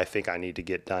satisfy what I think I need to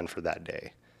get done for that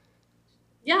day.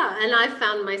 Yeah. And I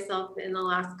found myself in the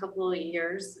last couple of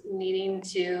years needing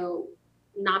to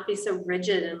not be so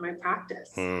rigid in my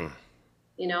practice, and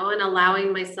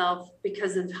allowing myself,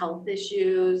 because of health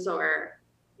issues or,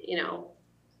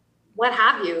 what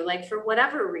have you, like for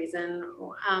whatever reason,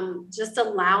 just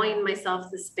allowing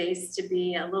myself the space to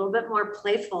be a little bit more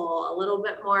playful, a little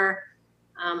bit more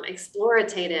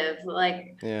explorative.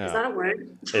 Like, is Yeah. that a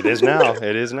word? It is now.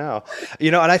 It is now.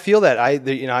 And I feel that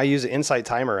I use the Insight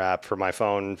Timer app for my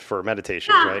phone for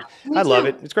meditations, Yeah, right? I me love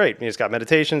it. too. It's great. It's got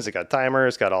meditations, it's got timer,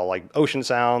 it's got all like ocean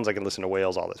sounds. I can listen to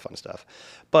whales, all this fun stuff.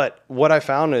 But what I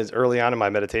found is early on in my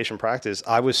meditation practice,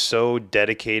 I was so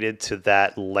dedicated to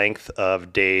that length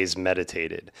of days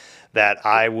meditated that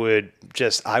I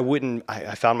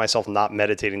found myself not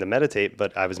meditating to meditate,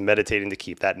 but I was meditating to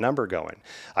keep that number going.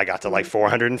 I got to like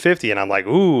 450 and I'm like,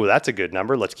 ooh, that's a good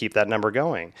number. Let's keep that number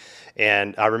going.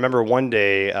 And I remember one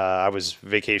day I was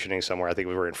vacationing somewhere. I think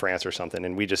we were in France or something.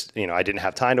 And we just, I didn't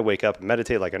have time to wake up and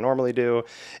meditate like I normally do.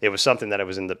 It was something that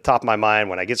was in the top of my mind.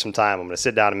 When I get some time, I'm going to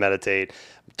sit down and meditate,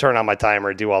 turn on my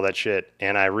timer, do all that shit.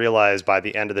 And I realized by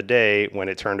the end of the day, when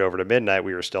it turned over to midnight,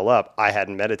 we were still up. I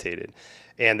hadn't meditated.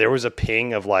 And there was a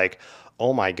ping of like,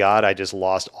 oh my God, I just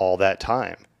lost all that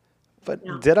time. Yeah.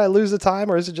 But did I lose the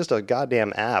time, or is it just a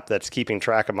goddamn app that's keeping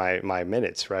track of my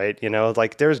minutes, right?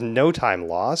 Like there's no time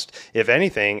lost. If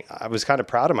anything, I was kind of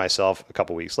proud of myself a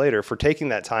couple weeks later for taking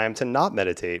that time to not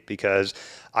meditate, because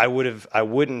I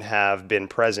wouldn't have been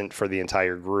present for the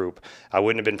entire group. I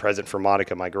wouldn't have been present for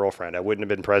Monica, my girlfriend. I wouldn't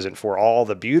have been present for all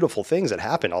the beautiful things that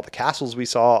happened, all the castles we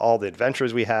saw, all the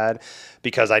adventures we had,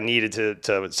 because I needed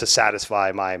to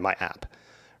satisfy my app.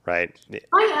 Right.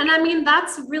 Right. And I mean,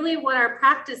 that's really what our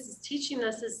practice is teaching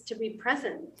us, is to be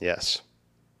present. Yes.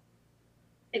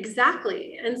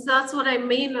 Exactly. And so that's what I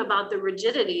mean about the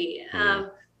rigidity.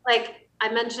 Like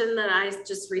I mentioned that I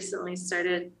just recently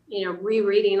started,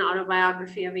 rereading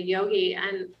Autobiography of a Yogi.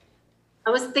 And I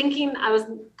was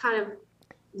kind of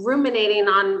ruminating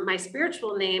on my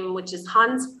spiritual name, which is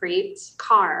Hanspreet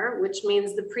Kaur, which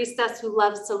means the priestess who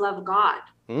loves to love God.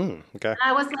 Okay. And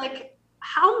I was like,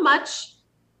 how much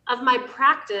of my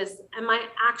practice am I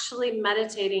actually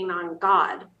meditating on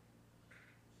God?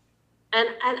 And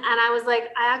I was like,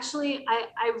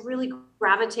 I really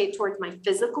gravitate towards my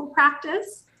physical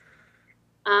practice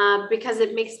because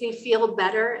it makes me feel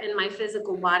better in my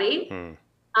physical body.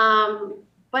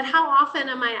 But how often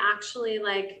am I actually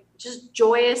like just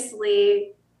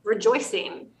joyously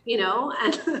rejoicing,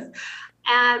 and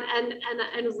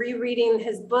and rereading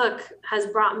his book has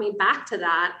brought me back to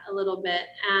that a little bit,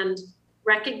 and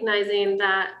recognizing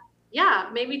that, yeah,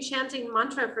 maybe chanting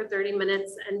mantra for 30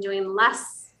 minutes and doing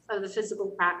less of the physical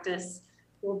practice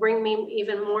will bring me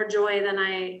even more joy than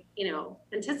I,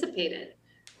 anticipated.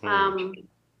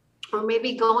 Or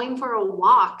maybe going for a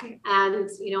walk and,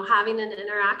 having an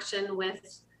interaction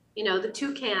with, the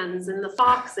toucans and the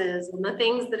foxes and the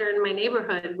things that are in my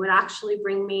neighborhood would actually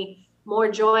bring me more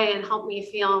joy and help me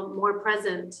feel more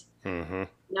present.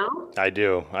 No? I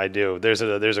do. There's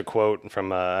a quote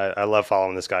from I love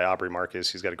following this guy, Aubrey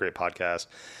Marcus. He's got a great podcast,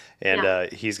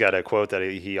 and he's got a quote that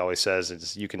he always says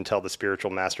is, "You can tell the spiritual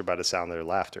master by the sound of their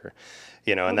laughter,"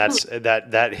 and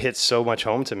that hits so much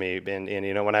home to me.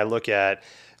 And when I look at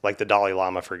like the Dalai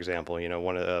Lama, for example,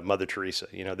 one of Mother Teresa,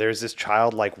 there's this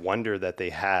childlike wonder that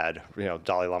they had,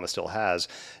 Dalai Lama still has,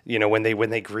 when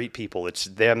they greet people, it's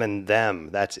them and them,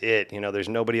 that's it. There's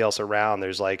nobody else around.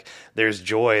 There's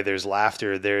joy, there's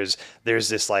laughter, there's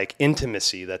this like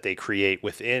intimacy that they create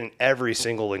within every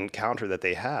single encounter that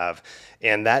they have.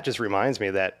 And that just reminds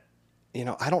me that,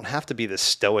 I don't have to be this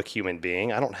stoic human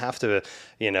being. I don't have to,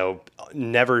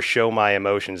 never show my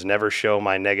emotions, never show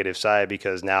my negative side,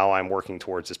 because now I'm working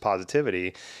towards this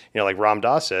positivity. Like Ram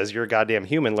Dass says, you're a goddamn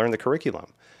human, learn the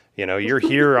curriculum. You're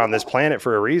here on this planet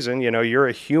for a reason. You're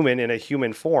a human in a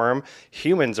human form.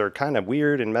 Humans are kind of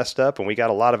weird and messed up, and we got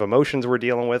a lot of emotions we're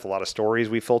dealing with, a lot of stories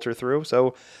we filter through.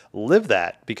 So live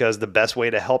that, because the best way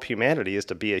to help humanity is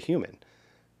to be a human.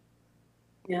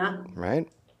 Yeah. Right?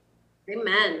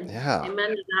 Amen. Yeah. Amen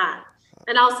to that.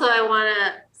 And also, I want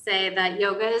to say that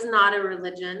yoga is not a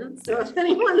religion. So if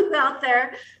anyone's out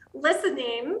there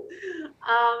listening,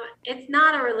 it's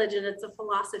not a religion, it's a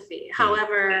philosophy.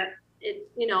 However,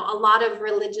 a lot of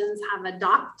religions have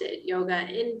adopted yoga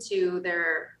into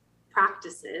their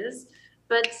practices.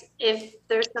 But if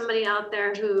there's somebody out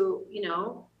there who,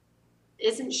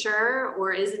 isn't sure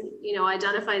or isn't,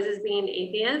 identifies as being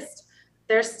atheist,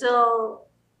 there's still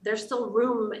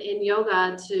room in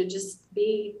yoga to just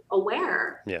be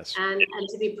aware. Yes. And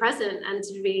to be present and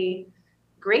to be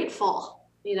grateful,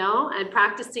 and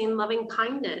practicing loving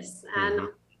kindness. And,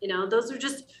 those are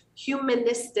just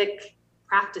humanistic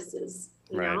practices,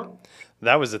 right.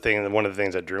 That was the thing, one of the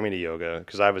things that drew me to yoga,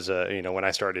 because I was when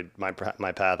I started my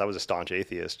path, I was a staunch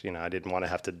atheist. I didn't want to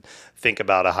have to think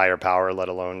about a higher power, let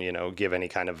alone, give any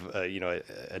kind of,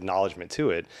 acknowledgement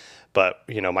to it. But,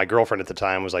 my girlfriend at the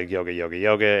time was like, yoga, yoga,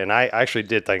 yoga. And I actually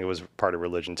did think it was part of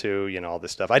religion too, all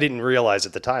this stuff. I didn't realize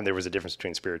at the time there was a difference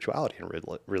between spirituality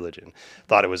and religion.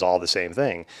 Thought it was all the same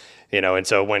thing, and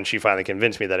so when she finally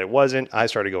convinced me that it wasn't, I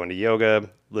started going to yoga,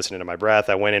 listening to my breath.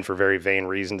 I went in for very vain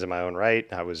reasons in my own right.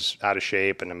 I was out of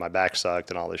shape and then my back sucked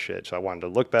and all this shit. So I wanted to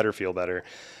look better, feel better.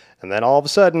 And then all of a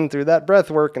sudden, through that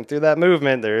breath work and through that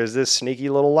movement, there is this sneaky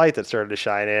little light that started to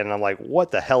shine in. And I'm like,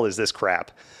 what the hell is this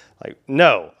crap? Like,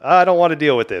 no, I don't want to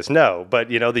deal with this. No. But,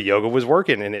 the yoga was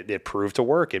working and it proved to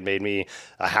work. It made me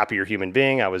a happier human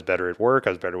being. I was better at work.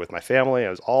 I was better with my family. I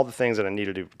was all the things that I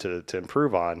needed to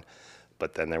improve on.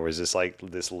 But then there was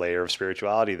this layer of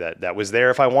spirituality that was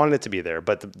there if I wanted it to be there.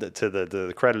 But to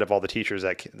the credit of all the teachers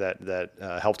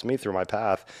that helped me through my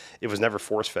path, it was never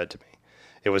force fed to me.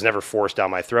 It was never forced down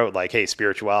my throat like, hey,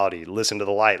 spirituality, listen to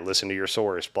the light, listen to your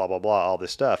source, blah, blah, blah, all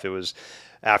this stuff. It was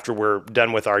after we're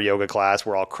done with our yoga class,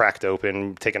 we're all cracked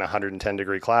open, taking a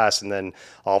 110-degree class. And then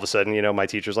all of a sudden, my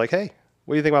teacher's like, hey,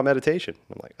 what do you think about meditation?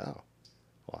 I'm like, oh.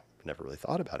 Never really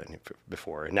thought about it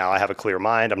before. And now I have a clear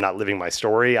mind. I'm not living my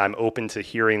story. I'm open to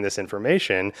hearing this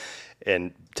information.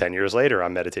 And 10 years later,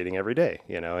 I'm meditating every day,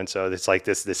 And so it's like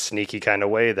this sneaky kind of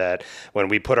way that when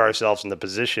we put ourselves in the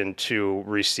position to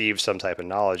receive some type of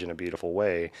knowledge in a beautiful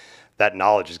way, that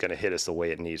knowledge is going to hit us the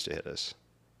way it needs to hit us.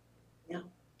 Yeah.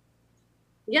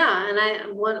 Yeah.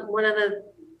 And one of the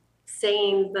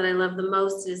sayings that I love the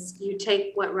most is you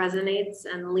take what resonates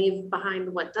and leave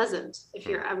behind what doesn't, if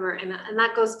you're ever and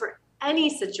that goes for any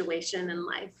situation in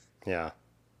life. Yeah.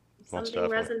 If something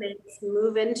resonates,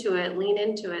 move into it, lean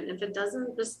into it. And if it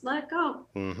doesn't, just let it go.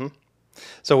 Mm-hmm.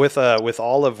 So with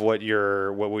all of what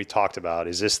we talked about,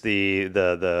 is this the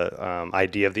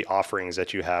idea of the offerings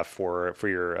that you have for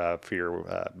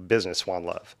your business, Swan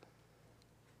Love?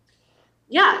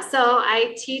 Yeah, so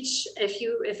I teach,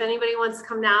 if anybody wants to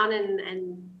come down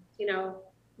and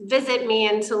visit me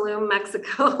in Tulum,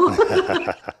 Mexico.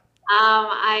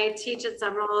 I teach at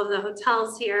several of the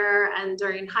hotels here, and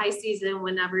during high season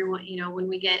when everyone, when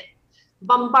we get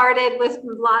bombarded with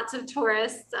lots of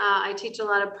tourists, I teach a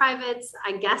lot of privates.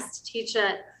 I guest teach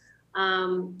at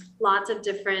lots of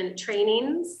different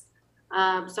trainings.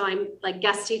 So I'm like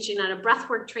guest teaching at a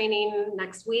breathwork training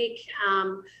next week.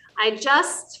 I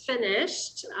just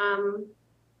finished, or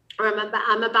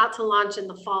I'm about to launch in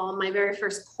the fall, my very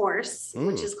first course,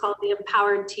 which is called the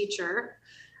Empowered Teacher.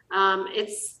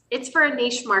 It's for a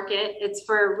niche market. It's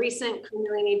for recent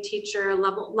Kundalini teacher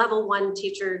level 1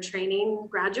 teacher training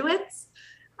graduates,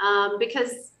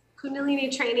 because Kundalini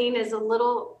training is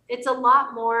it's a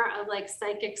lot more of like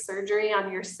psychic surgery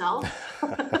on yourself.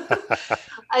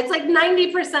 It's like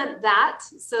 90% that,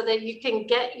 so that you can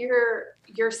get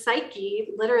your psyche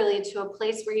literally to a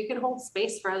place where you can hold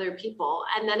space for other people.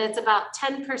 And then it's about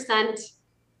 10%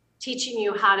 teaching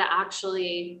you how to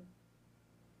actually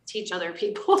teach other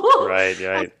people. Right.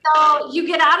 And so you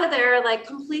get out of there like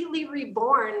completely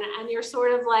reborn, and you're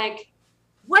sort of like,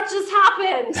 what just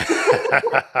happened?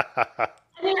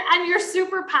 And you're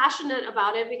super passionate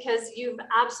about it because you've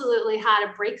absolutely had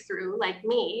a breakthrough like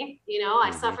me.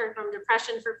 I suffered from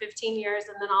depression for 15 years,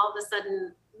 and then all of a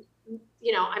sudden,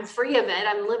 I'm free of it.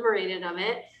 I'm liberated of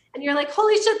it. And you're like,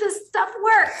 holy shit, this stuff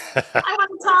works. I want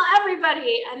to tell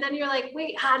everybody. And then you're like,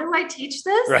 wait, how do I teach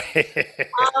this? Right.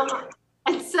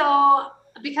 And so,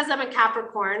 because I'm a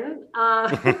Capricorn,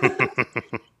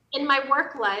 in my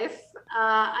work life,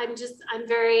 I'm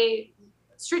very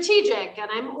strategic and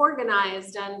I'm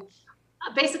organized, and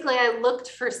basically I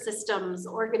looked for systems,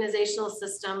 organizational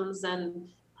systems, and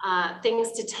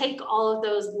things to take all of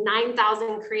those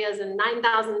 9,000 Kriyas and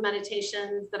 9,000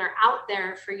 meditations that are out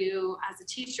there for you as a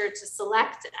teacher to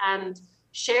select and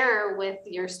share with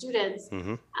your students.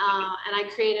 And I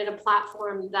created a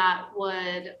platform that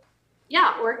would,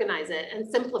 organize it and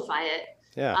simplify it.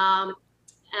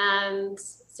 And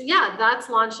so, that's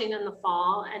launching in the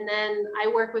fall. And then I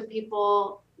work with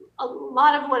people. A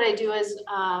lot of what I do is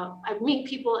I meet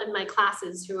people in my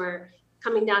classes who are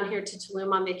coming down here to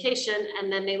Tulum on vacation,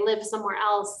 and then they live somewhere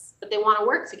else, but they want to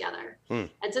work together. And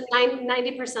so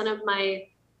 90% of my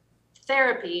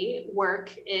therapy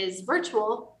work is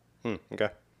virtual. Okay.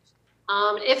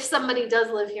 If somebody does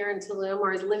live here in Tulum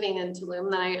or is living in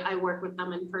Tulum, then I work with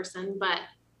them in person. But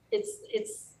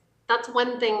that's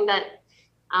one thing that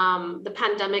the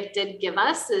pandemic did give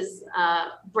us, is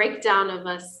a breakdown of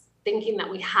us thinking that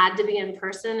we had to be in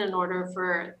person in order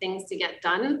for things to get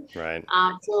done. Right.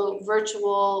 So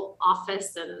virtual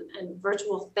office and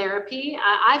virtual therapy,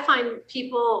 I find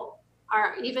people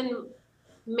are even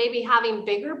maybe having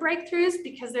bigger breakthroughs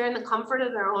because they're in the comfort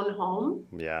of their own home.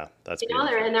 Yeah, that's beautiful.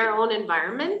 They're in their own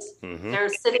environment. Mm-hmm. They're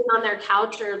sitting on their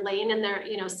couch or laying in their,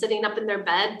 sitting up in their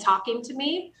bed talking to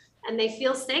me, and they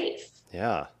feel safe.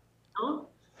 Yeah. You know?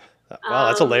 Wow,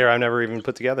 that's a layer I've never even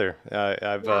put together.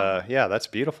 Yeah, that's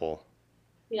beautiful.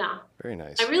 Yeah. Very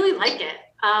nice. I really like it.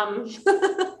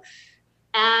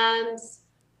 And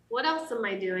what else am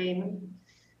I doing?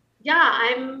 Yeah,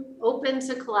 I'm open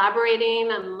to collaborating.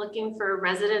 I'm looking for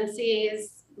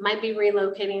residencies, might be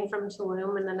relocating from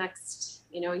Tulum in the next,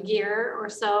 year or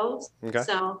so. Okay.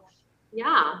 So,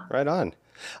 yeah. Right on.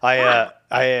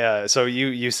 So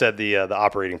you said the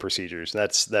operating procedures.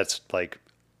 That's like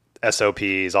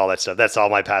SOPs, all that stuff. That's all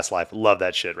my past life. Love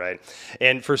that shit, right?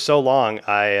 And for so long,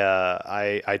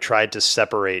 I tried to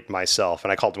separate myself,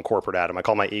 and I called him Corporate Adam. I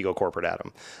call my ego Corporate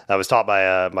Adam. I was taught by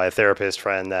a therapist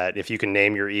friend that if you can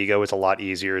name your ego, it's a lot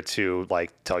easier to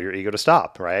like tell your ego to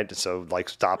stop, right? So like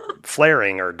stop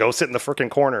flaring or go sit in the freaking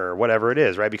corner or whatever it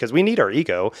is, right? Because we need our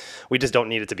ego. We just don't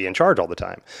need it to be in charge all the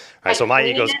time. Right? So my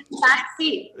ego's back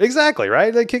seat. Exactly,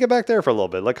 right? Like kick it back there for a little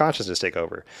bit. Let consciousness take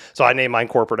over. So I named mine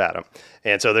Corporate Adam.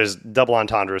 And so there's double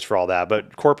entendres for all that.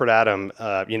 But Corporate Adam,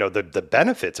 the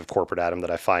benefits of Corporate Adam that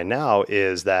I find now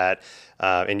is that,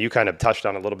 and you kind of touched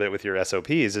on a little bit with your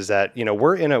SOPs, is that,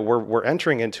 we're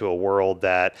entering into a world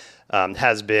that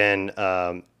has been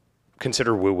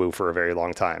considered woo-woo for a very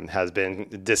long time, has been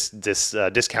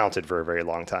discounted for a very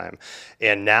long time.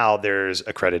 And now there's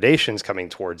accreditations coming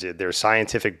towards it. There's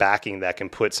scientific backing that can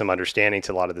put some understanding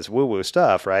to a lot of this woo-woo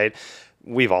stuff, right?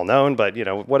 We've all known, but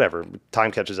whatever,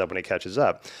 time catches up when it catches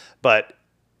up. But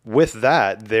with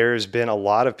that, there's been a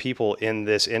lot of people in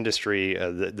this industry,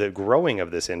 the growing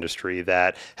of this industry,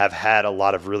 that have had a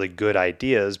lot of really good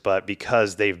ideas, but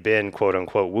because they've been quote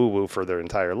unquote woo-woo for their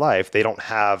entire life, they don't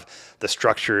have the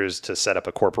structures to set up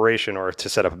a corporation or to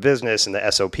set up a business and the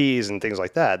SOPs and things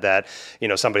like that,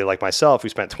 somebody like myself who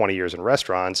spent 20 years in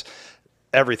restaurants,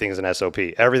 everything is an SOP.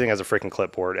 Everything has a freaking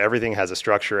clipboard. Everything has a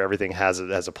structure. Everything has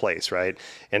a place, right?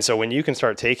 And so when you can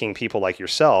start taking people like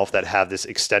yourself that have this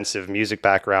extensive music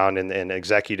background and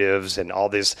executives and all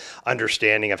this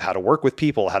understanding of how to work with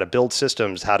people, how to build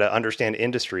systems, how to understand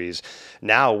industries,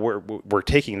 now we're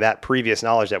taking that previous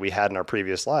knowledge that we had in our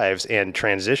previous lives and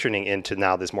transitioning into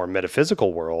now this more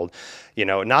metaphysical world.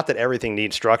 Not that everything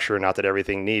needs structure, not that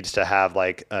everything needs to have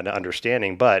like an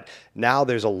understanding, but now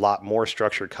there's a lot more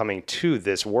structure coming to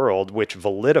this world, which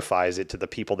validifies it to the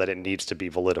people that it needs to be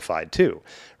validified to,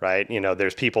 right?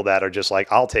 There's people that are just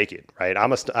like, I'll take it, right?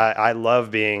 I love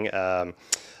being, I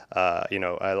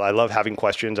love having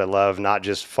questions. I love not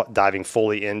just diving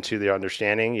fully into the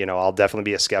understanding. I'll definitely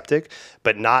be a skeptic,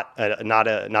 but not a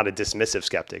dismissive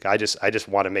skeptic. I just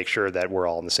want to make sure that we're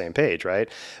all on the same page, right?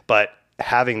 But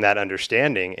having that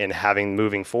understanding and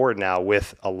moving forward now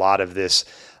with a lot of this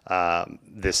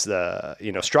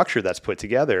structure that's put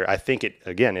together, I think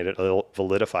it'll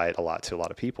validify it a lot to a lot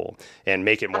of people and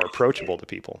make it more approachable to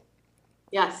people.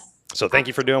 Yes. So thank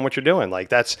you for doing what you're doing. Like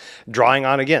that's drawing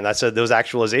on, again, those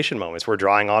actualization moments. We're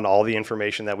drawing on all the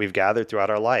information that we've gathered throughout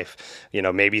our life.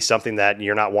 Maybe something that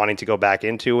you're not wanting to go back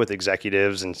into with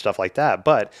executives and stuff like that,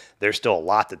 but there's still a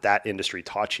lot that industry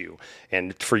taught you.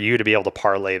 And for you to be able to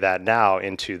parlay that now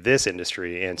into this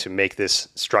industry and to make this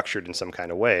structured in some kind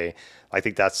of way, I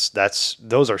think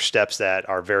those are steps that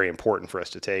are very important for us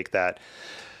to take. That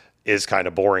is kind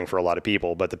of boring for a lot of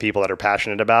people, but the people that are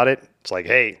passionate about it, it's like,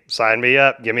 hey, sign me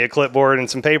up, give me a clipboard and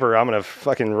some paper. I'm going to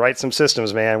fucking write some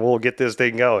systems, man. We'll get this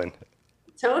thing going.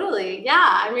 Totally.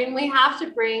 Yeah. I mean, we have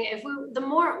to bring,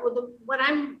 what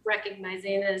I'm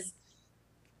recognizing is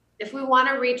if we want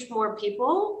to reach more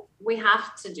people, we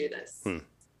have to do this.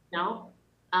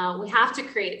 We have to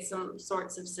create some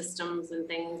sorts of systems and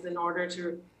things in order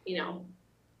to,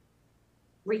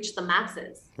 reach the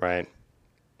masses. Right.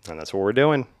 And that's what we're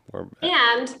doing.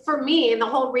 And for me, the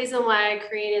whole reason why I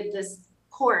created this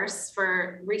course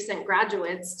for recent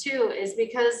graduates too, is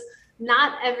because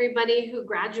not everybody who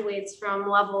graduates from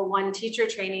level 1 teacher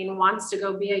training wants to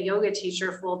go be a yoga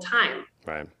teacher full time.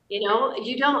 Right. You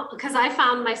don't, because I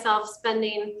found myself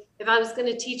spending, if I was going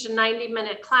to teach a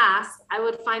 90-minute class, I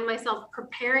would find myself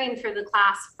preparing for the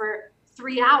class for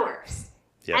 3 hours.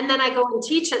 Yep. And then I go and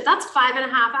teach it. That's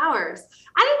 5.5 hours.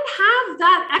 I didn't have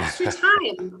that extra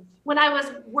time when I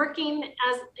was working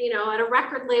as, at a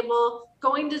record label,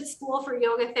 going to school for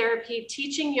yoga therapy,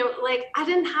 teaching yoga. Like, I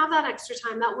didn't have that extra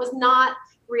time. That was not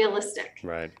realistic.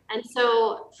 Right. And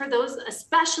so for those,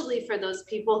 especially for those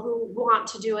people who want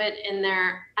to do it in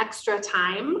their extra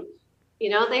time,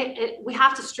 we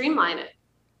have to streamline it.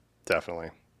 Definitely.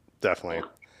 Yeah.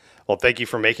 Well, thank you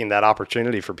for making that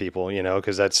opportunity for people,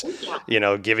 because that's,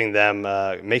 giving them,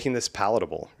 making this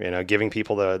palatable, giving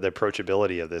people the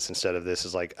approachability of this instead of this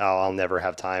is like, oh, I'll never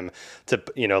have time to,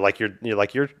 like your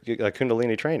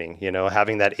Kundalini training,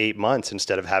 having that 8 months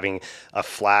instead of having a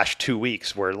flash 2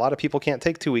 weeks where a lot of people can't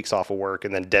take 2 weeks off of work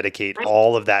and then dedicate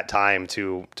all of that time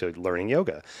to learning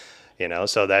yoga,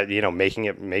 so that, making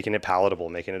it palatable,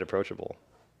 making it approachable.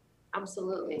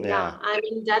 Absolutely. Yeah. I'm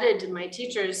indebted to my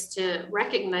teachers to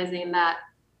recognizing that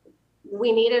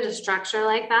we needed a structure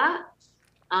like that.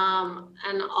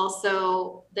 And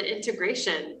also the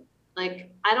integration.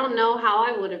 Like, I don't know how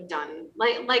I would have done,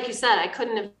 like you said, I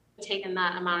couldn't have taken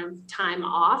that amount of time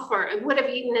off, or it would have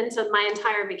eaten into my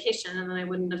entire vacation and then I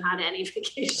wouldn't have had any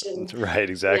vacation. Right.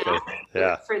 Exactly.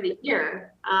 For the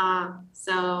year.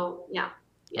 So yeah.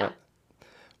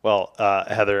 Well,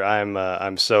 Heather,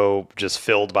 I'm so just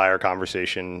filled by our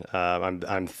conversation.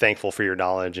 I'm thankful for your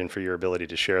knowledge and for your ability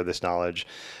to share this knowledge.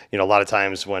 A lot of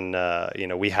times when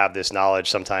we have this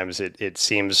knowledge, sometimes it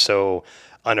seems so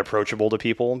unapproachable to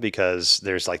people because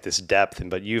there's like this depth,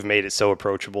 but you've made it so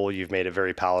approachable. You've made it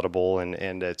very palatable,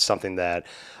 and it's something that,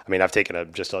 I've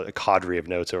taken just a cadre of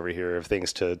notes over here of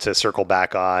things to circle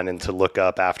back on and to look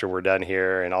up after we're done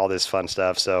here and all this fun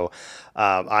stuff. So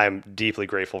I'm deeply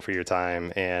grateful for your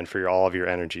time and for all of your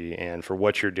energy and for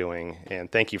what you're doing. And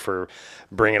thank you for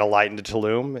bringing a light into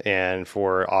Tulum and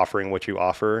for offering what you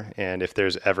offer. And if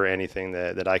there's ever anything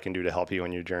that I can do to help you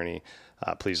on your journey,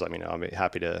 please let me know. I'm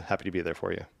happy to be there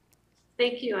for you.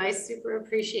 Thank you. I super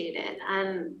appreciate it.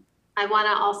 And I want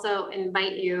to also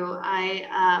invite you.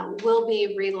 I will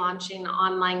be relaunching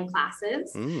online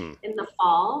classes in the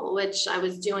fall, which I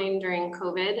was doing during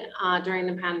COVID, during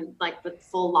the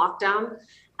full lockdown.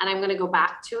 And I'm going to go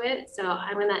back to it. So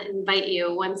I'm going to invite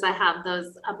you once I have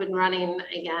those up and running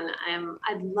again.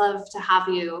 I'd love to have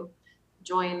you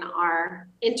join our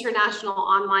international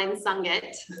online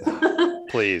Sangit.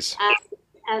 Please.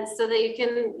 And so that you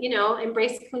can,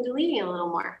 embrace Kundalini a little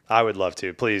more. I would love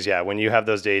to. Please, yeah. When you have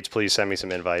those dates, please send me some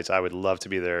invites. I would love to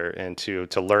be there and to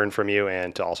learn from you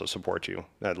and to also support you.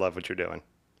 I love what you're doing.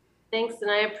 Thanks, and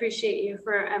I appreciate you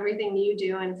for everything you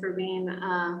do and for being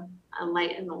a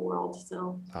light in the world.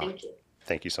 So thank you.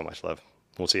 Thank you so much, love.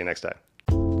 We'll see you next time.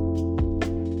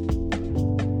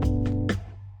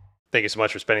 Thank you so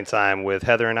much for spending time with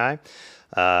Heather and I.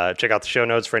 Check out the show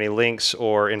notes for any links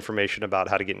or information about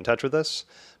how to get in touch with us.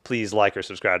 Please like or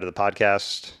subscribe to the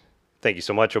podcast. Thank you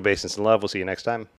so much. Obeisance and love. We'll see you next time.